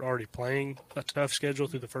after already playing a tough schedule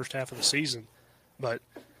through the first half of the season. But,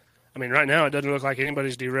 I mean, right now it doesn't look like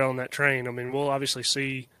anybody's derailing that train. I mean, we'll obviously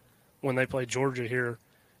see when they play Georgia here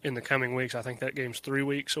in the coming weeks. I think that game's 3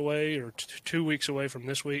 weeks away or 2 weeks away from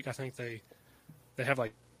this week. I think they have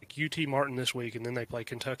like UT Martin this week, and then they play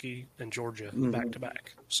Kentucky and Georgia back to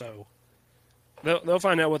back. So they'll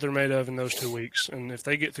find out what they're made of in those 2 weeks, and if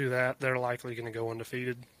they get through that, they're likely going to go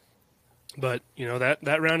undefeated. But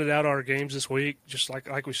that rounded out our games this week. Just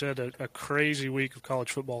like we said, a crazy week of college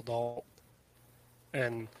football, Dalt.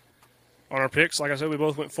 And on our picks, like I said, we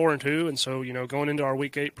both went 4-2, and so going into our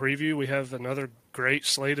Week 8 preview, we have another great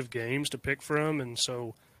slate of games to pick from. And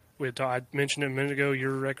so I mentioned it a minute ago,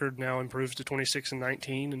 your record now improves to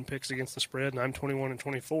 26-19 in picks against the spread, and I'm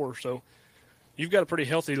 21-24. So you've got a pretty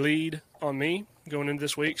healthy lead on me going into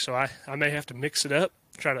this week. So I may have to mix it up,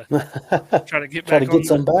 try to get back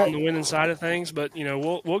on the winning side of things. But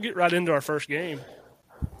we'll get right into our first game,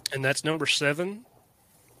 and that's number 7,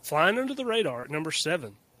 flying under the radar at number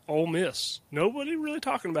 7. Ole Miss. Nobody really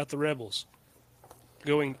talking about the Rebels.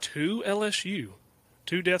 Going to LSU,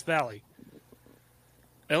 to Death Valley.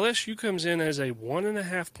 LSU comes in as a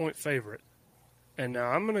 1.5-point favorite. And now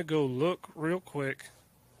I'm going to go look real quick.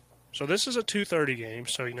 So this is a 2:30 game,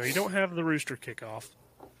 so you don't have the rooster kickoff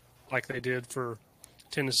like they did for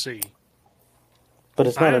Tennessee. But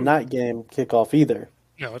it's not a night game kickoff either.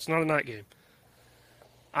 No, it's not a night game.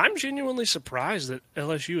 I'm genuinely surprised that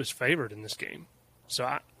LSU is favored in this game. So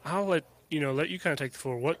I'll let you kind of take the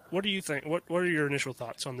floor. What do you think? What are your initial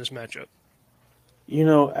thoughts on this matchup?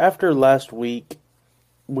 After last week,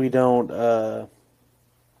 we don't.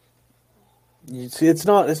 It's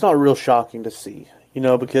not real shocking to see,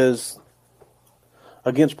 because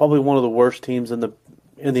against probably one of the worst teams in the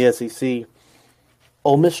SEC,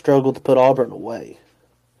 Ole Miss struggled to put Auburn away.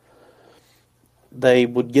 They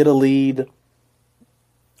would get a lead.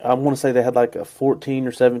 I want to say they had like a 14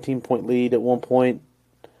 or 17-point lead at one point,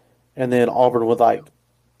 and then Auburn would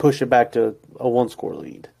push it back to a 1-score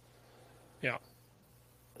lead. Yeah.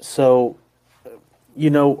 So,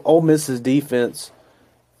 Ole Miss's defense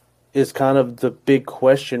is kind of the big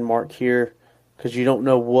question mark here because you don't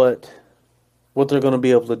know what they're going to be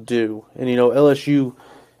able to do. And, LSU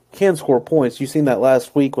can score points. You've seen that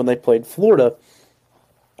last week when they played Florida.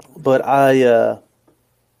 But I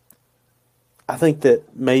think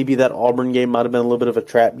that maybe that Auburn game might have been a little bit of a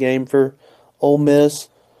trap game for Ole Miss.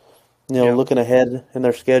 Looking ahead in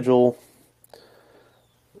their schedule,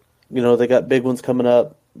 they got big ones coming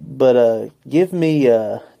up. But give me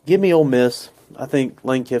Ole Miss. I think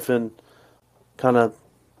Lane Kiffin kind of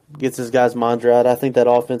gets his guys' minds right. I think that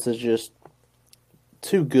offense is just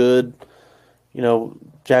too good.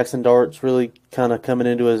 Jackson Dart's really kind of coming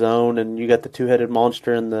into his own, and you got the two-headed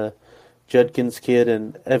monster and the Judkins kid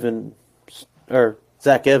and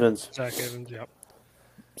Zach Evans. Zach Evans, yep.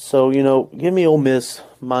 So give me Ole Miss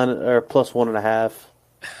minus or plus 1.5.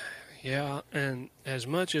 Yeah, and as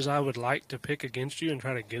much as I would like to pick against you and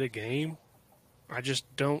try to get a game, I just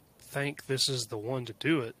don't think this is the one to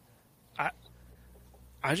do it.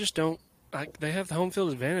 I just don't. They have the home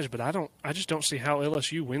field advantage, but I just don't see how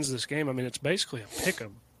LSU wins this game. I mean, it's basically a pick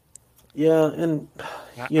 'em. Yeah, and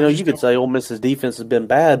I you just could don't. say Ole Miss's defense has been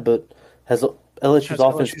bad, but has LSU's Has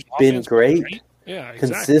offense LSU's been offense been great? great? Yeah, exactly.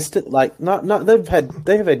 Consistent? Like not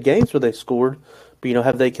they have had games where they've scored, but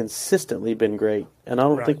have they consistently been great? And I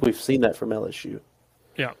don't Right. think we've seen that from LSU.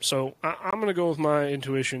 Yeah. So I'm going to go with my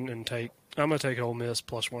intuition and take. I'm going to take Ole Miss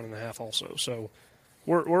plus 1.5 also. So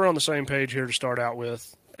we're on the same page here to start out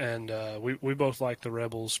with, and we both like the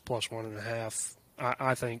Rebels plus 1.5.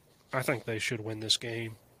 I think they should win this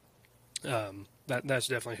game. That's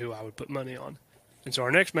definitely who I would put money on. And so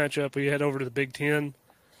our next matchup, we head over to the Big Ten.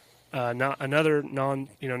 Not another not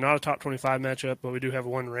a top 25 matchup, but we do have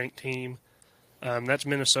one ranked team. That's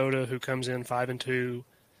Minnesota, who comes in 5-2.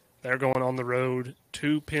 They're going on the road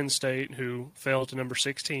to Penn State, who fell to number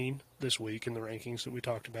 16 this week in the rankings that we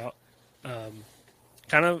talked about.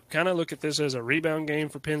 Kind of look at this as a rebound game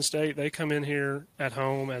for Penn State. They come in here at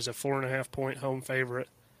home as a 4.5-point home favorite,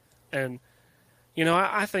 and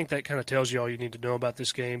I think that kind of tells you all you need to know about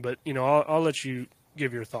this game. But I'll let you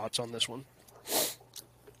give your thoughts on this one.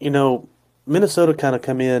 Minnesota kind of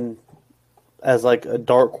come in as like a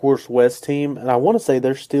dark horse West team, and I want to say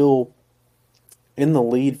they're still in the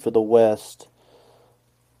lead for the West.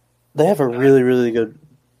 They have a really, really good.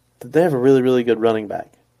 They have a really, really good running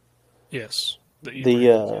back. Yes,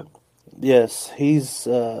 Yes, he's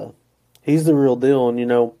the real deal,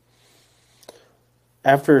 and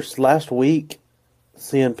after last week,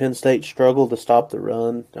 seeing Penn State struggle to stop the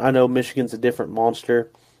run, I know Michigan's a different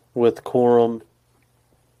monster with Corum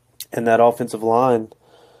and that offensive line,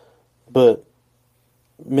 but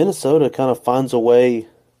Minnesota kind of finds a way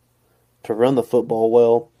to run the football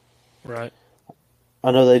well. right.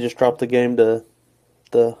 I know they just dropped the game to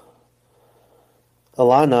the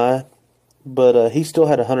Illini, but he still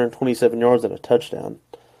had 127 yards and a touchdown.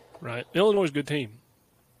 Right. Illinois is a good team.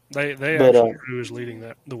 They But actually who is leading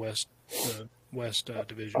the West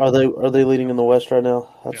division. are they leading in the West right now?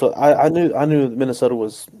 That's Yeah. what I knew Minnesota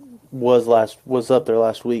was up there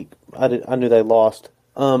last week. I knew they lost.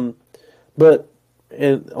 But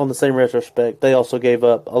on the same retrospect, they also gave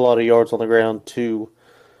up a lot of yards on the ground to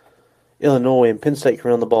Illinois, and Penn State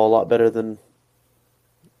can run the ball a lot better than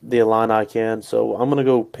the Illini can. So I'm gonna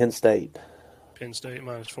go Penn State. Penn State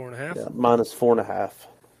minus 4.5. Yeah, minus 4.5.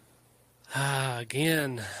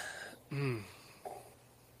 Again, you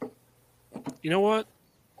know what?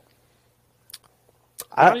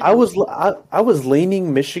 I was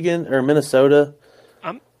leaning Michigan or Minnesota,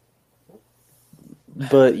 I'm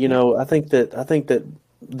but I think that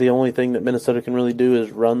the only thing that Minnesota can really do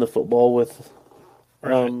is run the football with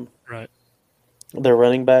right, right. their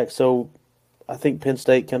running back. So I think Penn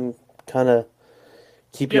State can kind of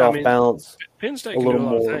keep you Yeah, I off mean, balance Penn State a can do little a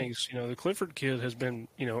lot of more. things. The Clifford kid has been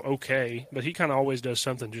okay, but he kind of always does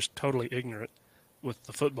something just totally ignorant with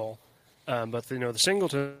the football. But the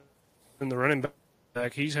Singleton and the running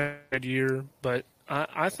back, he's had a good year. But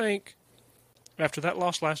I think after that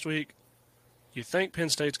loss last week, you think Penn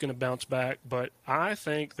State's going to bounce back, but I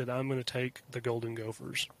think that I'm going to take the Golden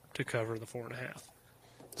Gophers to cover the 4.5.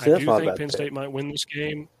 I See, that's do not a think bad Penn pick. State might win this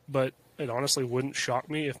game, but it honestly wouldn't shock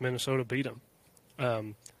me if Minnesota beat them.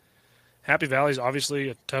 Happy Valley is obviously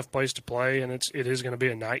a tough place to play, and it is going to be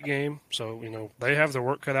a night game. So they have their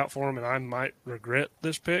work cut out for them, and I might regret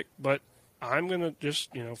this pick, but I'm going to just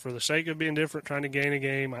for the sake of being different, trying to gain a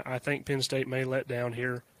game, I think Penn State may let down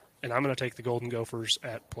here, and I'm going to take the Golden Gophers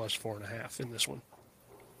at plus 4.5 in this one.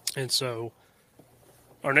 And so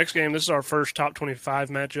our next game, this is our first top 25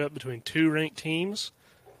 matchup between two ranked teams.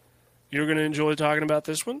 You're going to enjoy talking about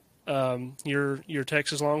this one. Your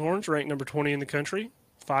Texas Longhorns, ranked number 20 in the country,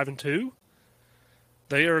 5-2.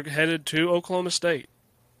 They are headed to Oklahoma State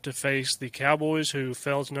to face the Cowboys, who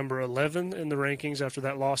fell to number 11 in the rankings after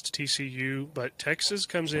that loss to TCU. But Texas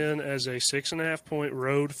comes in as a 6.5-point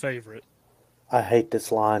road favorite I hate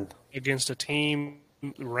this line. against a team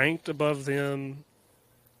ranked above them.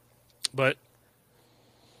 But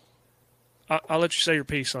I'll let you say your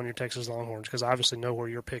piece on your Texas Longhorns because I obviously know where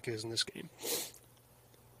your pick is in this game.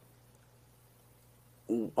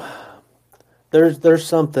 There's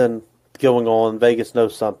something going on. Vegas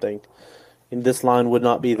knows something. And this line would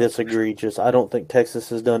not be this egregious. I don't think Texas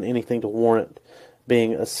has done anything to warrant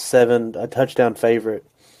being a touchdown favorite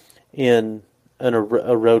in a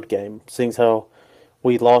road game, seeing how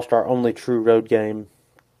we lost our only true road game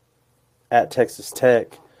at Texas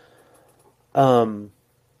Tech. I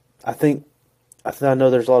think I know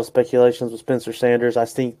there's a lot of speculations with Spencer Sanders. I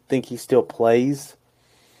think he still plays,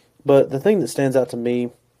 but the thing that stands out to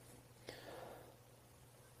me,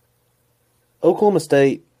 Oklahoma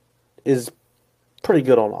State is pretty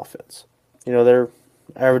good on offense. You know, they're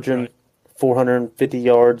averaging 450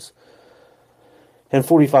 yards and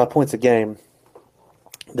 45 points a game.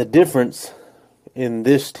 The difference in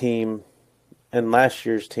this team and last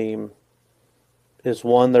year's team is,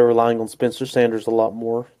 one, they're relying on Spencer Sanders a lot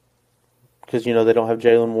more because, you know, they don't have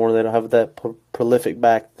Jalen Warren. They don't have that prolific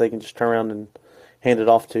back they can just turn around and hand it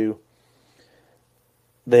off to.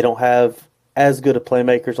 They don't have as good of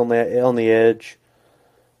playmakers on the edge.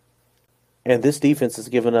 And this defense has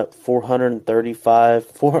given up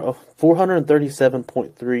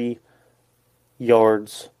 437.3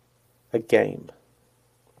 yards a game.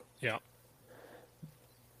 Yeah.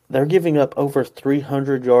 They're giving up over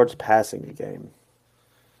 300 yards passing a game.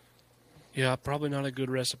 Yeah, probably not a good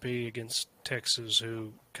recipe against Texas,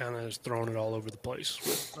 who kind of is throwing it all over the place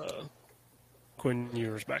with Quinn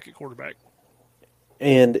Ewers back at quarterback.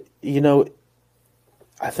 And, you know,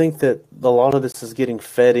 I think that a lot of this is getting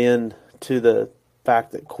fed in to the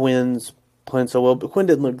fact that Quinn's playing so well, but Quinn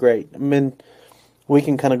didn't look great. I mean, we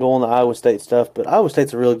can kind of go on the Iowa State stuff, but Iowa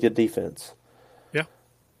State's a really good defense. Yeah.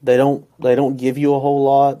 They don't give you a whole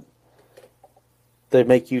lot. They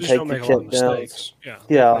make you take your check downs. Yeah.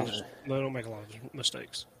 Yeah. They don't make a lot of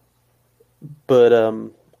mistakes. But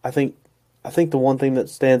I think the one thing that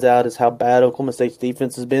stands out is how bad Oklahoma State's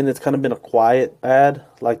defense has been. It's kind of been a quiet bad.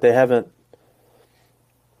 Like they haven't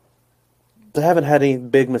had any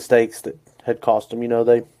big mistakes that had cost them. You know,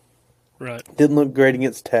 they didn't look great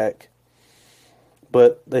against Tech,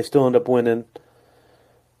 but they still end up winning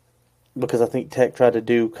because I think Tech tried to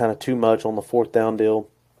do kind of too much on the fourth down deal,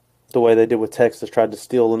 the way they did with Texas, tried to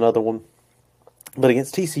steal another one. But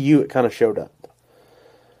against TCU, it kind of showed up.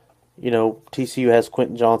 You know, TCU has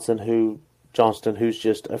Quentin Johnston, who's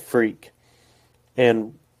just a freak,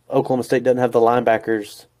 and Oklahoma State doesn't have the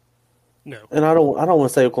linebackers. No, and I don't want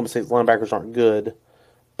to say Oklahoma State's linebackers aren't good,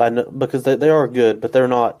 because they are good, but they're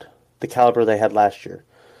not the caliber they had last year.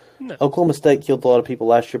 No. Oklahoma State killed a lot of people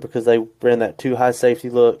last year because they ran that too high safety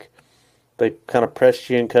look. They kind of pressed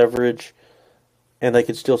you in coverage, and they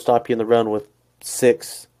could still stop you in the run with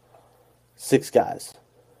six guys.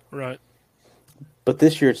 Right. But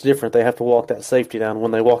this year it's different. They have to walk that safety down.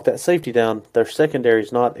 When they walk that safety down, their secondary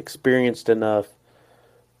is not experienced enough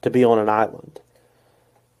to be on an island.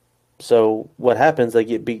 So what happens, they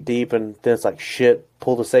get beat deep, and then it's like, shit,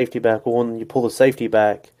 pull the safety back. Well, when you pull the safety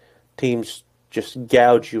back, teams just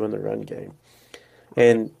gouge you in the run game.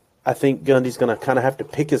 And I think Gundy's going to kind of have to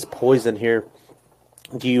pick his poison here.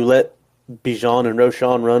 Do you let Bijan and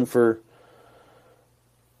Roschon run for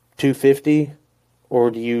 250, or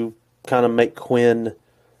do you kind of make Quinn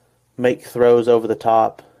make throws over the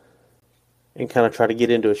top and kind of try to get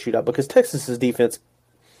into a shootout? Because Texas's defense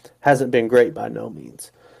hasn't been great by no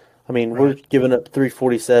means. I mean, we're giving up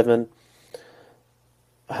 347,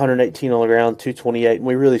 118 on the ground, 228, and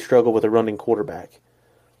we really struggle with a running quarterback.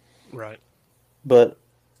 Right. But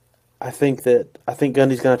I think Gundy's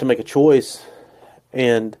going to have to make a choice,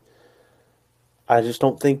 and I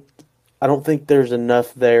don't think there's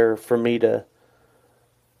enough there for me to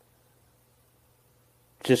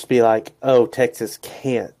just be like, oh, Texas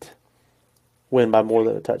can't win by more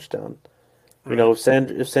than a touchdown. Right. You know, if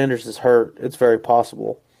Sanders is hurt, it's very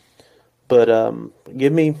possible. But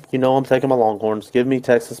give me, you know, I'm taking my Longhorns. Give me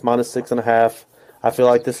Texas -6.5. I feel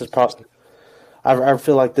like this is I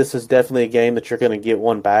feel like this is definitely a game that you're going to get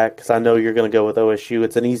one back, because I know you're going to go with OSU.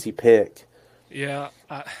 It's an easy pick. Yeah,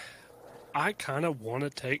 I kind of want to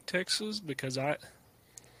take Texas because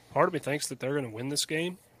part of me thinks that they're going to win this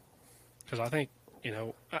game, because I think, you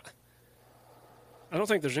know, I don't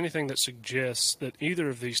think there's anything that suggests that either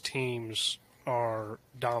of these teams are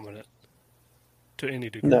dominant to any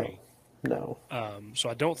degree. No. So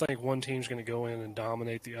I don't think one team's going to go in and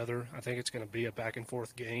dominate the other. I think it's going to be a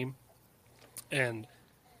back-and-forth game. And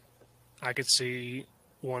I could see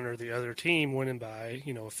one or the other team winning by,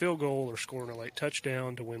 you know, a field goal or scoring a late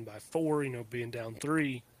touchdown to win by 4, you know, being down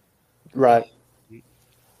 3. Right.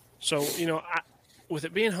 So, you know, with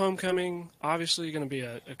it being homecoming, obviously going to be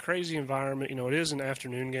a crazy environment. You know, it is an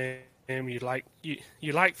afternoon game. You like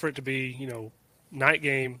for it to be, you know, night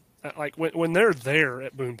game. Like when they're there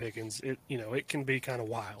at Boone Pickens, it can be kind of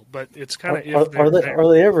wild. But it's kind of are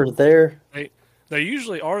they ever there? They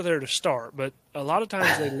usually are there to start, but a lot of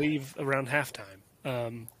times they leave around halftime.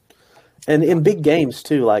 And in big games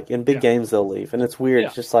too, like in big Yeah, games they'll leave, and it's weird. yeah.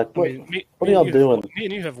 It's just like I mean, what are y'all doing? me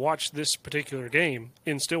and you have watched this particular game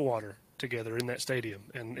in Stillwater together in that stadium,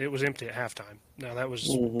 and it was empty at halftime. Now that was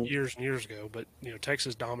Hmm. years and years ago, but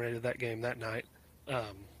Texas dominated that game that night.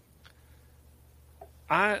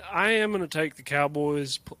 I am going to take the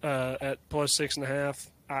Cowboys at plus 6.5.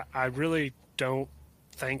 I really don't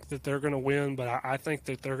think that they're going to win, but I think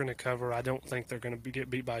that they're going to cover. I don't think they're going to get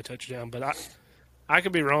beat by a touchdown, but I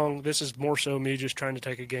could be wrong. This is more so me just trying to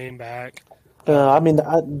take a game back. I mean,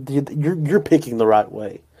 you're picking the right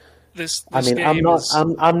way. I This mean, I'm game not is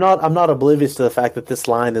I'm not oblivious to the fact that this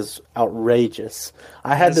line is outrageous.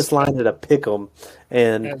 I had as this line at a pick 'em,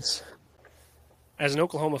 and as as an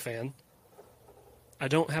Oklahoma fan, I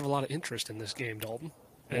don't have a lot of interest in this game, Dalton,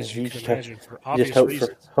 as you you can just imagine for you just obvious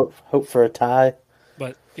reasons. hope for a tie.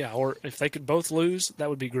 But yeah, or if they could both lose, that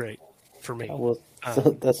would be great for me. Well,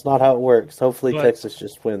 Um, that's not how it works. Hopefully, but Texas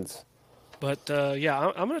just wins.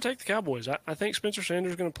 yeah, I'm going to take the Cowboys. I think Spencer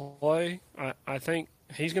Sanders is going to play. I think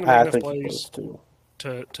he's going to I make enough think he does plays too.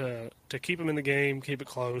 to keep him in the game, keep it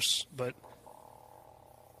close. But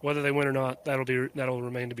whether they win or not, that'll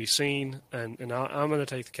remain to be seen. And I'm going to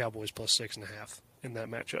take the Cowboys plus 6.5 in that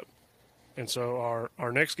matchup. And so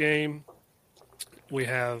our next game, we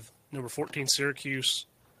have number 14 Syracuse,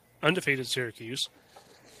 undefeated Syracuse,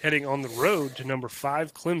 heading on the road to number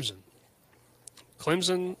 5 Clemson.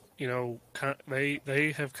 Clemson,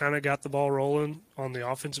 they have kind of got the ball rolling on the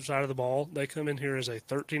offensive side of the ball. They come in here as a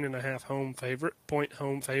 13.5 home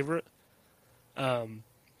favorite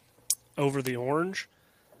over the Orange.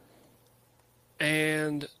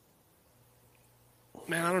 And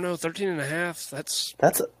man, I don't know, 13.5. That's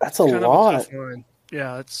That's a kind of a lot. tough line.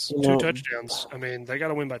 Yeah, it's You two know, touchdowns. I mean, they got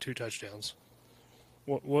to win by 2 touchdowns.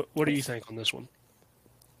 What do you think on this one?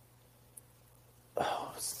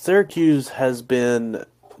 Syracuse has been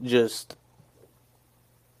just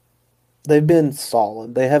they've been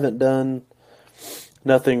solid. They haven't done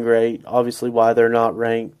nothing great. Obviously, why they're not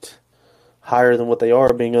ranked higher than what they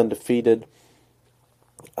are, being undefeated.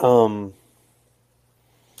 Um,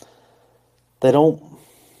 they don't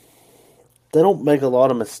they don't make a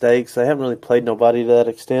lot of mistakes. They haven't really played nobody to that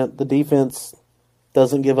extent. The defense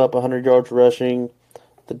doesn't give up 100 yards rushing.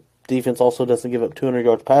 The defense also doesn't give up 200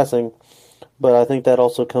 yards passing. But I think that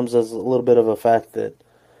also comes as a little bit of a fact that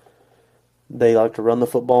they like to run the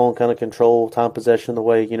football and kind of control time possession the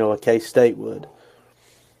way, a K-State would.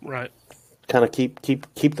 Right. Kind of keep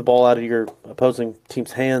the ball out of your opposing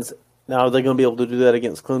team's hands. Now, are they going to be able to do that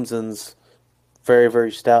against Clemson's very,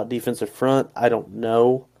 very stout defensive front? I don't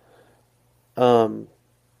know.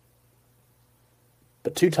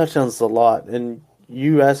 But 2 touchdowns is a lot. And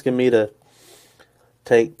you asking me to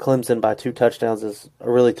take Clemson by 2 touchdowns is a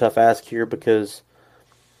really tough ask here because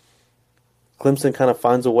Clemson kind of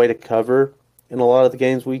finds a way to cover in a lot of the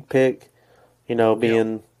games we pick,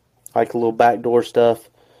 being like a little backdoor stuff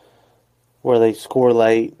where they score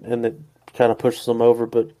late and it kind of pushes them over.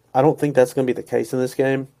 But I don't think that's going to be the case in this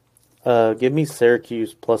game. Give me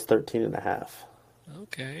Syracuse plus 13.5.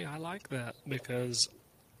 Okay, I like that because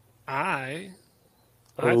I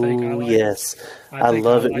think I Oh, like yes. I I think I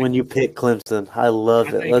love it like when you pick Clemson. I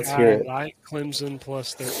love I it. think Let's hear I it. like Clemson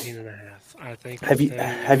plus 13.5. I think Have that you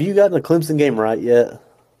have you gotten a Clemson game right yet?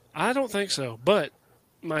 I don't think so, but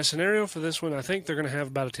my scenario for this one, I think they're going to have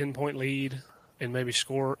about a 10-point lead and maybe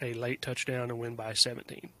score a late touchdown and win by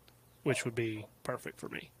 17, which would be perfect for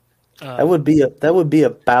me. That would be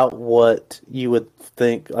about what you would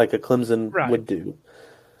think like a Clemson Right. would do.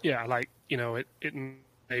 Yeah, it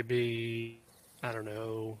may be, I don't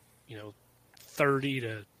know, 30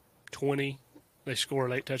 to 20. They score a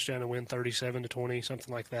late touchdown and win 37 to 20,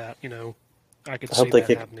 something like that. I could I see hope they that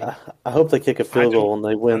kick. happening. I hope they kick a I field don't. goal and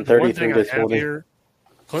they win The one 33 thing I to have 20. here,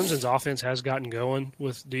 Clemson's offense has gotten going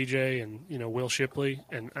with DJ and Will Shipley,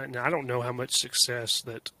 and I don't know how much success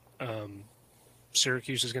that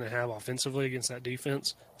Syracuse is going to have offensively against that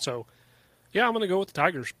defense. So, yeah, I'm going to go with the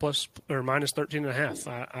Tigers plus or minus 13.5.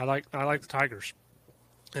 I like the Tigers,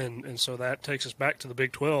 and so that takes us back to the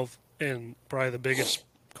Big 12 and probably the biggest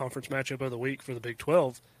conference matchup of the week for the Big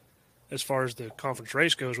 12. As far as the conference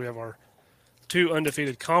race goes, we have our 2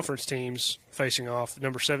 undefeated conference teams facing off.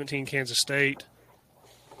 Number 17, Kansas State.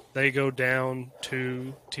 They go down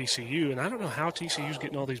to TCU, and I don't know how TCU's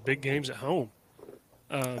getting all these big games at home.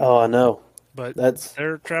 Oh, I know. But That's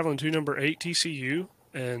they're traveling to number 8 TCU,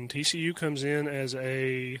 and TCU comes in as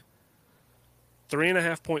a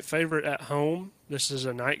 3.5-point favorite at home. This is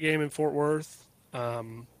a night game in Fort Worth.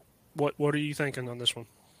 What are you thinking on this one?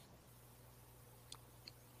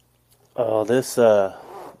 this.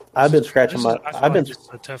 I've been scratching This is, my. I feel I've like been this is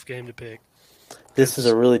a tough game to pick. This is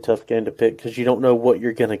a really tough game to pick because you don't know what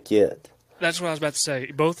you're going to get. That's what I was about to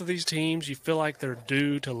say. Both of these teams, you feel like they're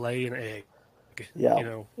due to lay an egg. Yeah.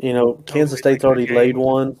 Totally Kansas State's like a already game. laid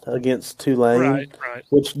one against Tulane, Right,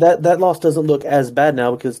 which that loss doesn't look as bad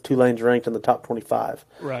now because Tulane's ranked in the top 25.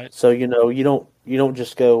 right. So, you don't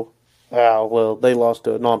just go, oh, well, they lost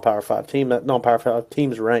to a non-Power 5 team. That non-Power 5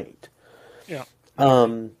 team's ranked. Yeah.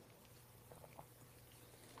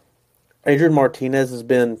 Adrian Martinez has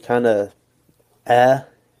been kind of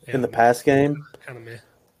in the pass game. Kind of meh.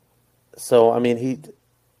 So, I mean,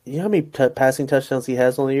 you know how many passing touchdowns he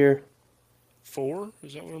has on the year? 4?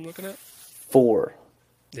 Is that what I'm looking at? 4.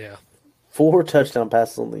 Yeah. 4 touchdown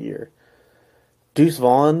passes on the year. Deuce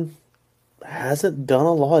Vaughn hasn't done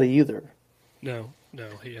a lot either. No,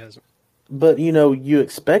 he hasn't. But, you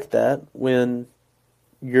expect that when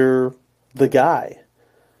you're the guy.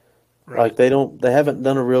 Right. Like, they haven't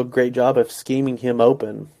done a real great job of scheming him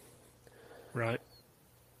open. Right.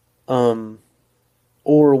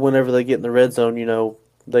 Or whenever they get in the red zone,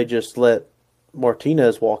 they just let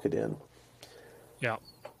Martinez walk it in. Yeah.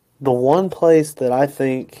 The one place that I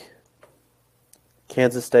think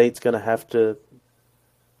Kansas State's going to have to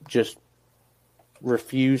just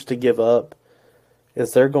refuse to give up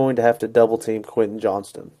is they're going to have to double team Quentin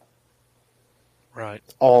Johnston. Right.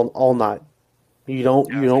 All night. You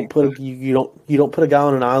don't put a guy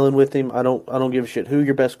on an island with him. I don't give a shit who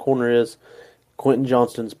your best corner is. Quentin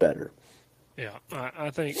Johnston's better. Yeah, I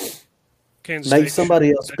think Kansas Make State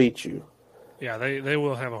somebody else beat you. Yeah, they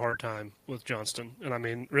will have a hard time with Johnston, and I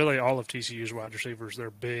mean, really, all of TCU's wide receivers,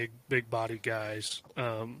 they're big body guys.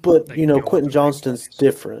 But Quentin Johnston's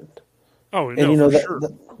different. Oh, no, for sure.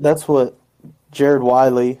 That's what Jared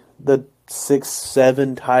Wiley, the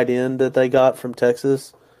 6'7" tight end that they got from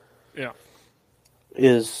Texas, yeah,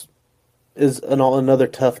 is another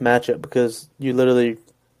tough matchup because you literally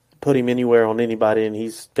put him anywhere on anybody, and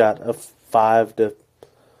he's got a 5 to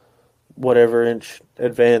whatever inch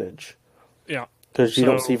advantage. Yeah, because you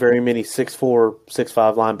don't see very many 6'4",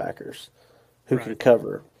 6'5" linebackers who can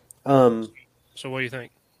cover. So what do you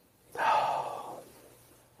think?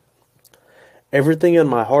 Everything in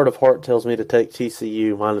my heart of heart tells me to take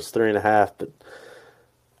TCU minus 3.5, but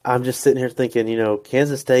I'm just sitting here thinking,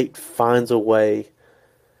 Kansas State finds a way.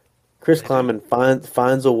 Chris Klieman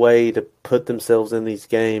finds a way to put themselves in these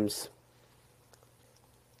games.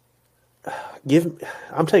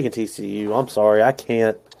 I'm taking TCU. I'm sorry, I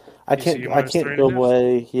can't go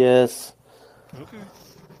away. Yes. Okay.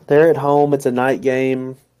 They're at home. It's a night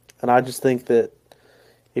game, and I just think that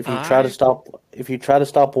if you try to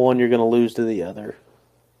stop one, you're going to lose to the other.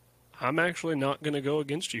 I'm actually not going to go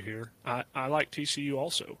against you here. I like TCU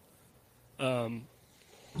also.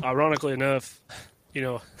 Ironically enough,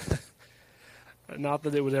 not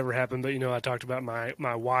that it would ever happen, but I talked about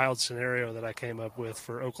my wild scenario that I came up with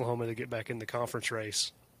for Oklahoma to get back in the conference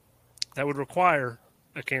race. That would require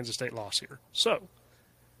a Kansas State loss here. So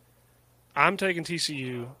I'm taking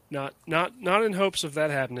TCU, not in hopes of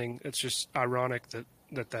that happening. It's just ironic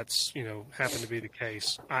that's happened to be the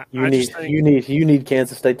case. You need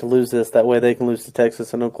Kansas State to lose this. That way they can lose to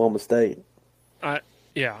Texas and Oklahoma State.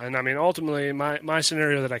 Yeah, and I mean ultimately my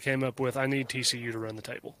scenario that I came up with, I need TCU to run the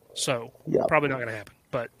table. So probably not going to happen,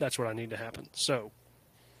 but that's what I need to happen. So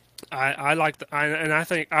I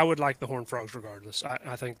think I would like the Horned Frogs regardless.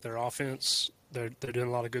 I think their offense, they're doing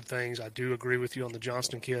a lot of good things. I do agree with you on the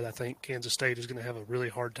Johnston kid. I think Kansas State is going to have a really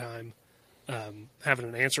hard time having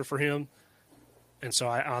an answer for him. And so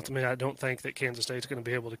I don't think that Kansas State's going to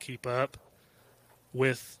be able to keep up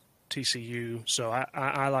with TCU. So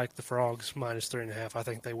I like the Frogs minus 3.5. I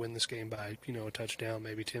think they win this game by a touchdown,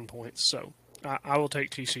 maybe 10 points. So I will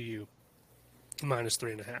take TCU minus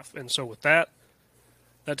 3.5. And so with that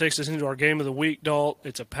takes us into our game of the week, Dalt.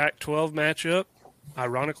 It's a Pac-12 matchup.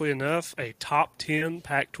 Ironically enough, a top 10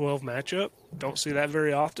 Pac-12 matchup. Don't see that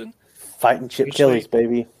very often. Fighting Chip Kelly's,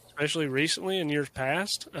 baby. Especially recently in years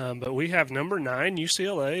past. But we have number 9,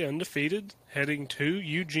 UCLA, undefeated, heading to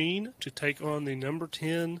Eugene to take on the number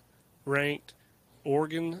 10 ranked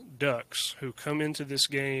Oregon Ducks, who come into this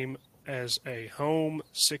game as a home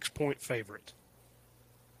 6-point favorite.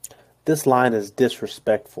 This line is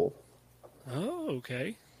disrespectful. Oh,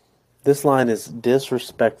 okay. This line is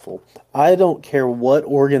disrespectful. I don't care what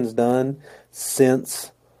Oregon's done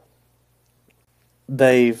since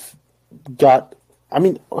they've got... I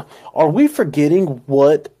mean, are we forgetting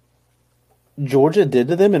what Georgia did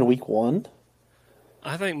to them in week 1?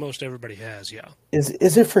 I think most everybody has, yeah.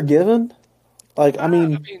 Is it forgiven? I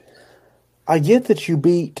get that you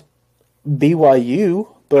beat BYU,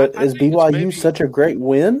 but is BYU such a great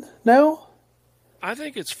win now? I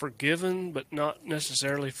think it's forgiven, but not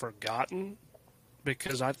necessarily forgotten.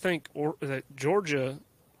 because I think that Georgia,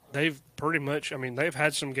 they've pretty much, I mean, they've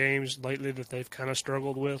had some games lately that they've kind of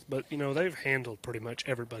struggled with, but, they've handled pretty much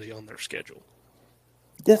everybody on their schedule.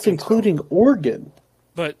 That's including Oregon.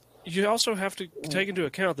 But you also have to take into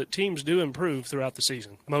account that teams do improve throughout the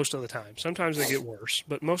season most of the time. Sometimes they get worse,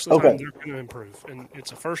 but most of the time they're going to improve. And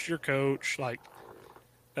it's a first-year coach. Like,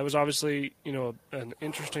 that was obviously, an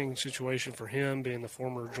interesting situation for him being the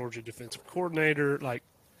former Georgia defensive coordinator. Like,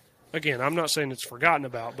 again, I'm not saying it's forgotten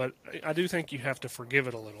about, but I do think you have to forgive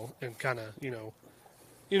it a little and kind of, you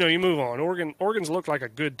move on. Oregon's looked like a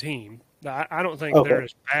good team. I don't think they're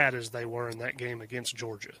as bad as they were in that game against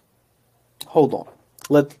Georgia. Hold on.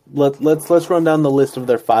 Let's run down the list of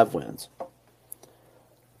their 5 wins.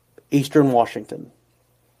 Eastern Washington.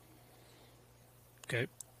 Okay.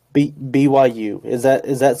 BYU. Is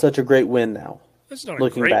that such a great win now? It's not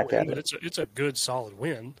looking a great back win, at but it. it's a good solid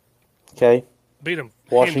win. Okay. Beat them.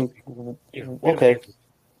 Washington. Okay.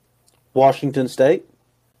 Washington State.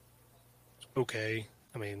 Okay.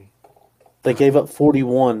 I mean, they gave up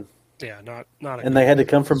 41. Yeah, not. And they had to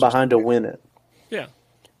come from behind to win it. Yeah.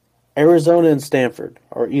 Arizona and Stanford.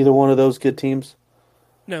 Are either one of those good teams?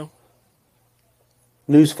 No.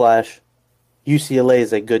 Newsflash. UCLA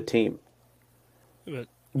is a good team. But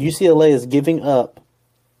UCLA is giving up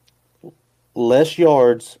less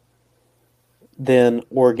yards than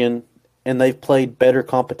Oregon, and they've played better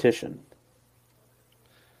competition.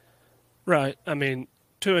 Right. I mean,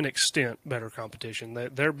 to an extent, better competition.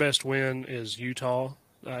 Their best win is Utah.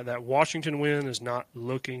 That Washington win is not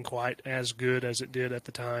looking quite as good as it did at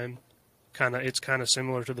the time. It's kind of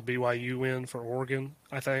similar to the BYU win for Oregon.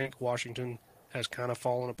 I think Washington has kind of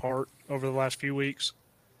fallen apart over the last few weeks,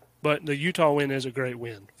 but the Utah win is a great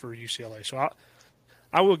win for UCLA. So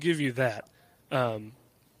I will give you that. I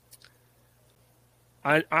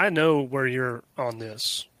know where you're on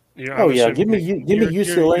this. Give me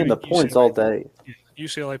UCLA and the points all day.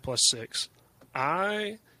 UCLA plus 6.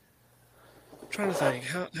 I'm trying to think,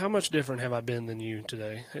 how much different have I been than you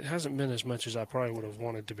today? It hasn't been as much as I probably would have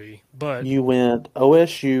wanted to be. But you went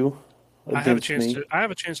OSU. I have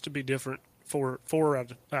a chance to be different four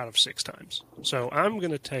out of 6 times. So I'm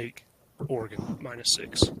going to take Oregon minus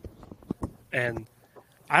 6, and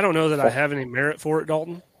I don't know that I have any merit for it,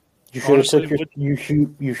 Dalton. You should have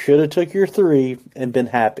took your 3 and been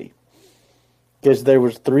happy. Because there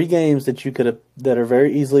was 3 games that you could have that are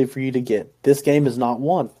very easily for you to get. This game is not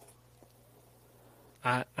one.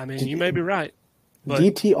 I mean, you may be right. But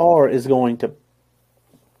DTR is going to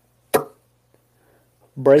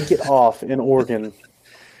break it off in Oregon.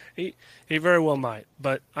 He very well might,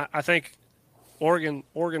 but I think Oregon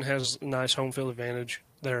has a nice home field advantage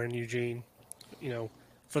there in Eugene,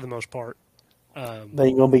 for the most part. They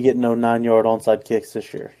ain't gonna be getting no 9-yard onside kicks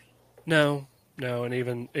this year. No, and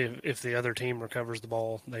even if the other team recovers the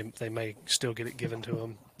ball, they may still get it given to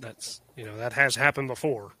them. That's that has happened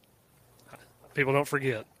before. People don't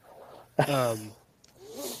forget.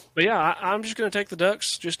 But yeah, I'm just going to take the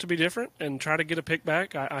Ducks just to be different and try to get a pick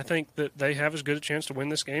back. I think that they have as good a chance to win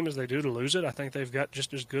this game as they do to lose it. I think they've got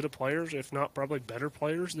just as good of players, if not probably better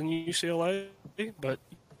players than UCLA. But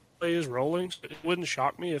UCLA is rolling. So it wouldn't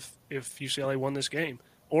shock me if UCLA won this game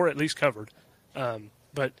or at least covered.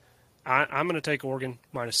 But I'm going to take Oregon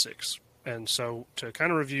minus 6. And so to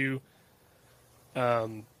kind of review,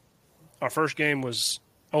 our first game was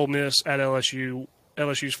Ole Miss at LSU.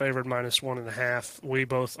 LSU's favored minus 1.5. We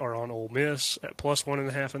both are on Ole Miss at plus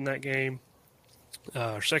 1.5 in that game.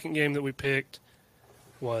 Our second game that we picked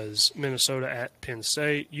was Minnesota at Penn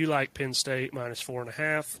State. You like Penn State minus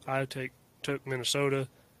 4.5. I took Minnesota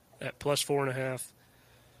at plus 4.5.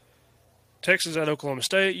 Texas at Oklahoma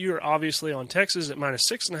State. You are obviously on Texas at minus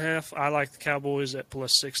 6.5. I like the Cowboys at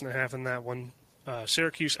plus 6.5 in that one.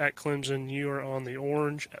 Syracuse at Clemson. You are on the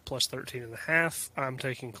Orange at plus 13.5. I'm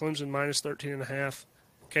taking Clemson minus 13.5.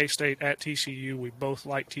 K-State at TCU. We both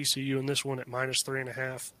like TCU in this one at minus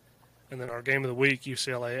 3.5. And then our game of the week,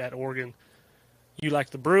 UCLA at Oregon. You like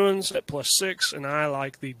the Bruins at plus 6, and I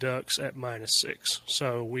like the Ducks at minus 6.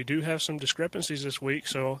 So we do have some discrepancies this week.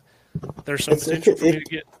 So there's some potential for me to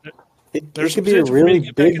get. It could be a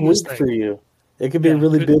really big week for you. It could be a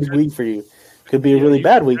really big week for you. Could be a really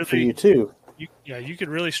bad week for you too. You could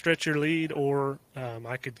really stretch your lead, or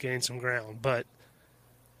I could gain some ground. But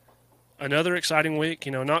another exciting week.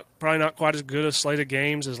 Probably not quite as good a slate of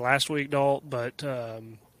games as last week, Dalt. But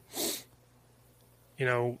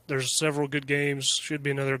there's several good games. Should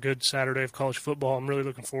be another good Saturday of college football. I'm really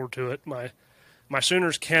looking forward to it. My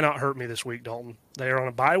Sooners cannot hurt me this week, Dalton. They are on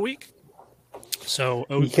a bye week, so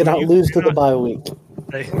you cannot lose to the bye week.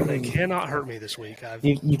 They cannot hurt me this week.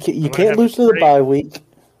 You can't lose to the bye week.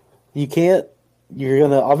 You can't you're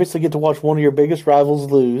going to obviously get to watch one of your biggest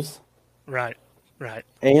rivals lose. Right, right.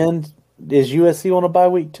 And is USC on a bye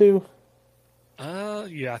week too?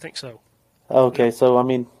 Yeah, I think so. Okay, Yep. so I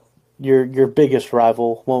mean, your biggest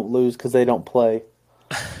rival won't lose because they don't play.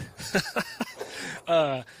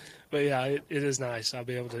 But yeah, it is nice. I'll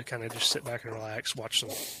be able to kind of just sit back and relax, watch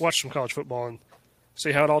some college football, and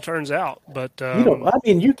see how it all turns out. But I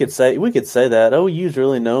mean, we could say that OU's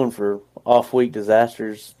really known for off week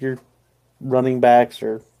disasters. Your running backs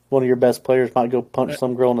or one of your best players might go punch that,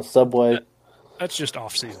 some girl in a subway. that that's just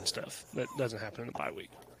off season stuff. That doesn't happen in the bye week.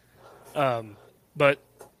 But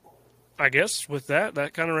I guess with that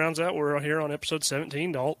kind of rounds out. We're here on episode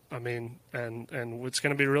 17, Dalt. I mean, and it's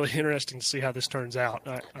going to be really interesting to see how this turns out.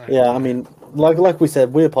 Yeah, I mean, like we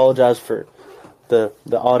said, we apologize for the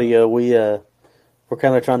audio. We're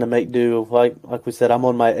kind of trying to make do. Like we said, I'm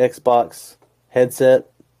on my Xbox headset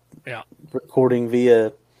Yeah, recording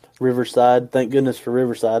via Riverside. Thank goodness for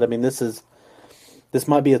Riverside. I mean, this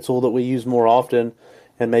might be a tool that we use more often,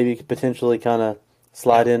 and maybe potentially kind of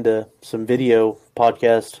slide into some video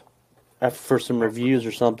podcast for some reviews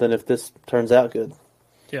or something if this turns out good.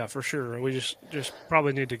 yeah, for sure. We just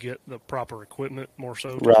probably need to get the proper equipment more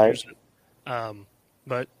so to Right. use it.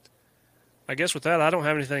 But I guess with that, I don't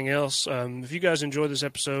have anything else. If you guys enjoyed this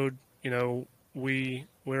episode,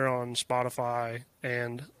 we're on Spotify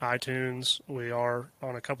and iTunes. We are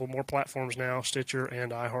on a couple more platforms now, Stitcher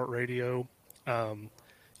and iHeartRadio.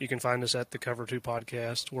 You can find us at the Cover Two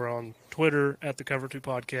Podcast. We're on Twitter at the Cover Two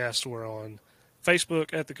Podcast. We're on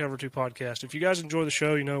Facebook at the Cover Two Podcast. If you guys enjoy the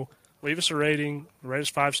show, leave us a rating, rate us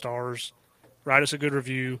 5 stars, write us a good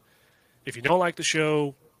review. If you don't like the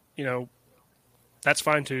show, that's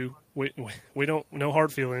fine too. We don't, no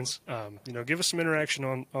hard feelings. Give us some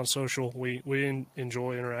interaction on social. We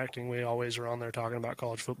enjoy interacting. We always are on there talking about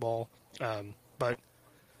college football. But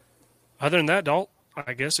other than that, Dalt,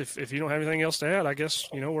 I guess if you don't have anything else to add, I guess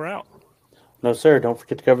we're out. No, sir. Don't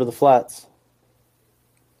forget to cover the flats.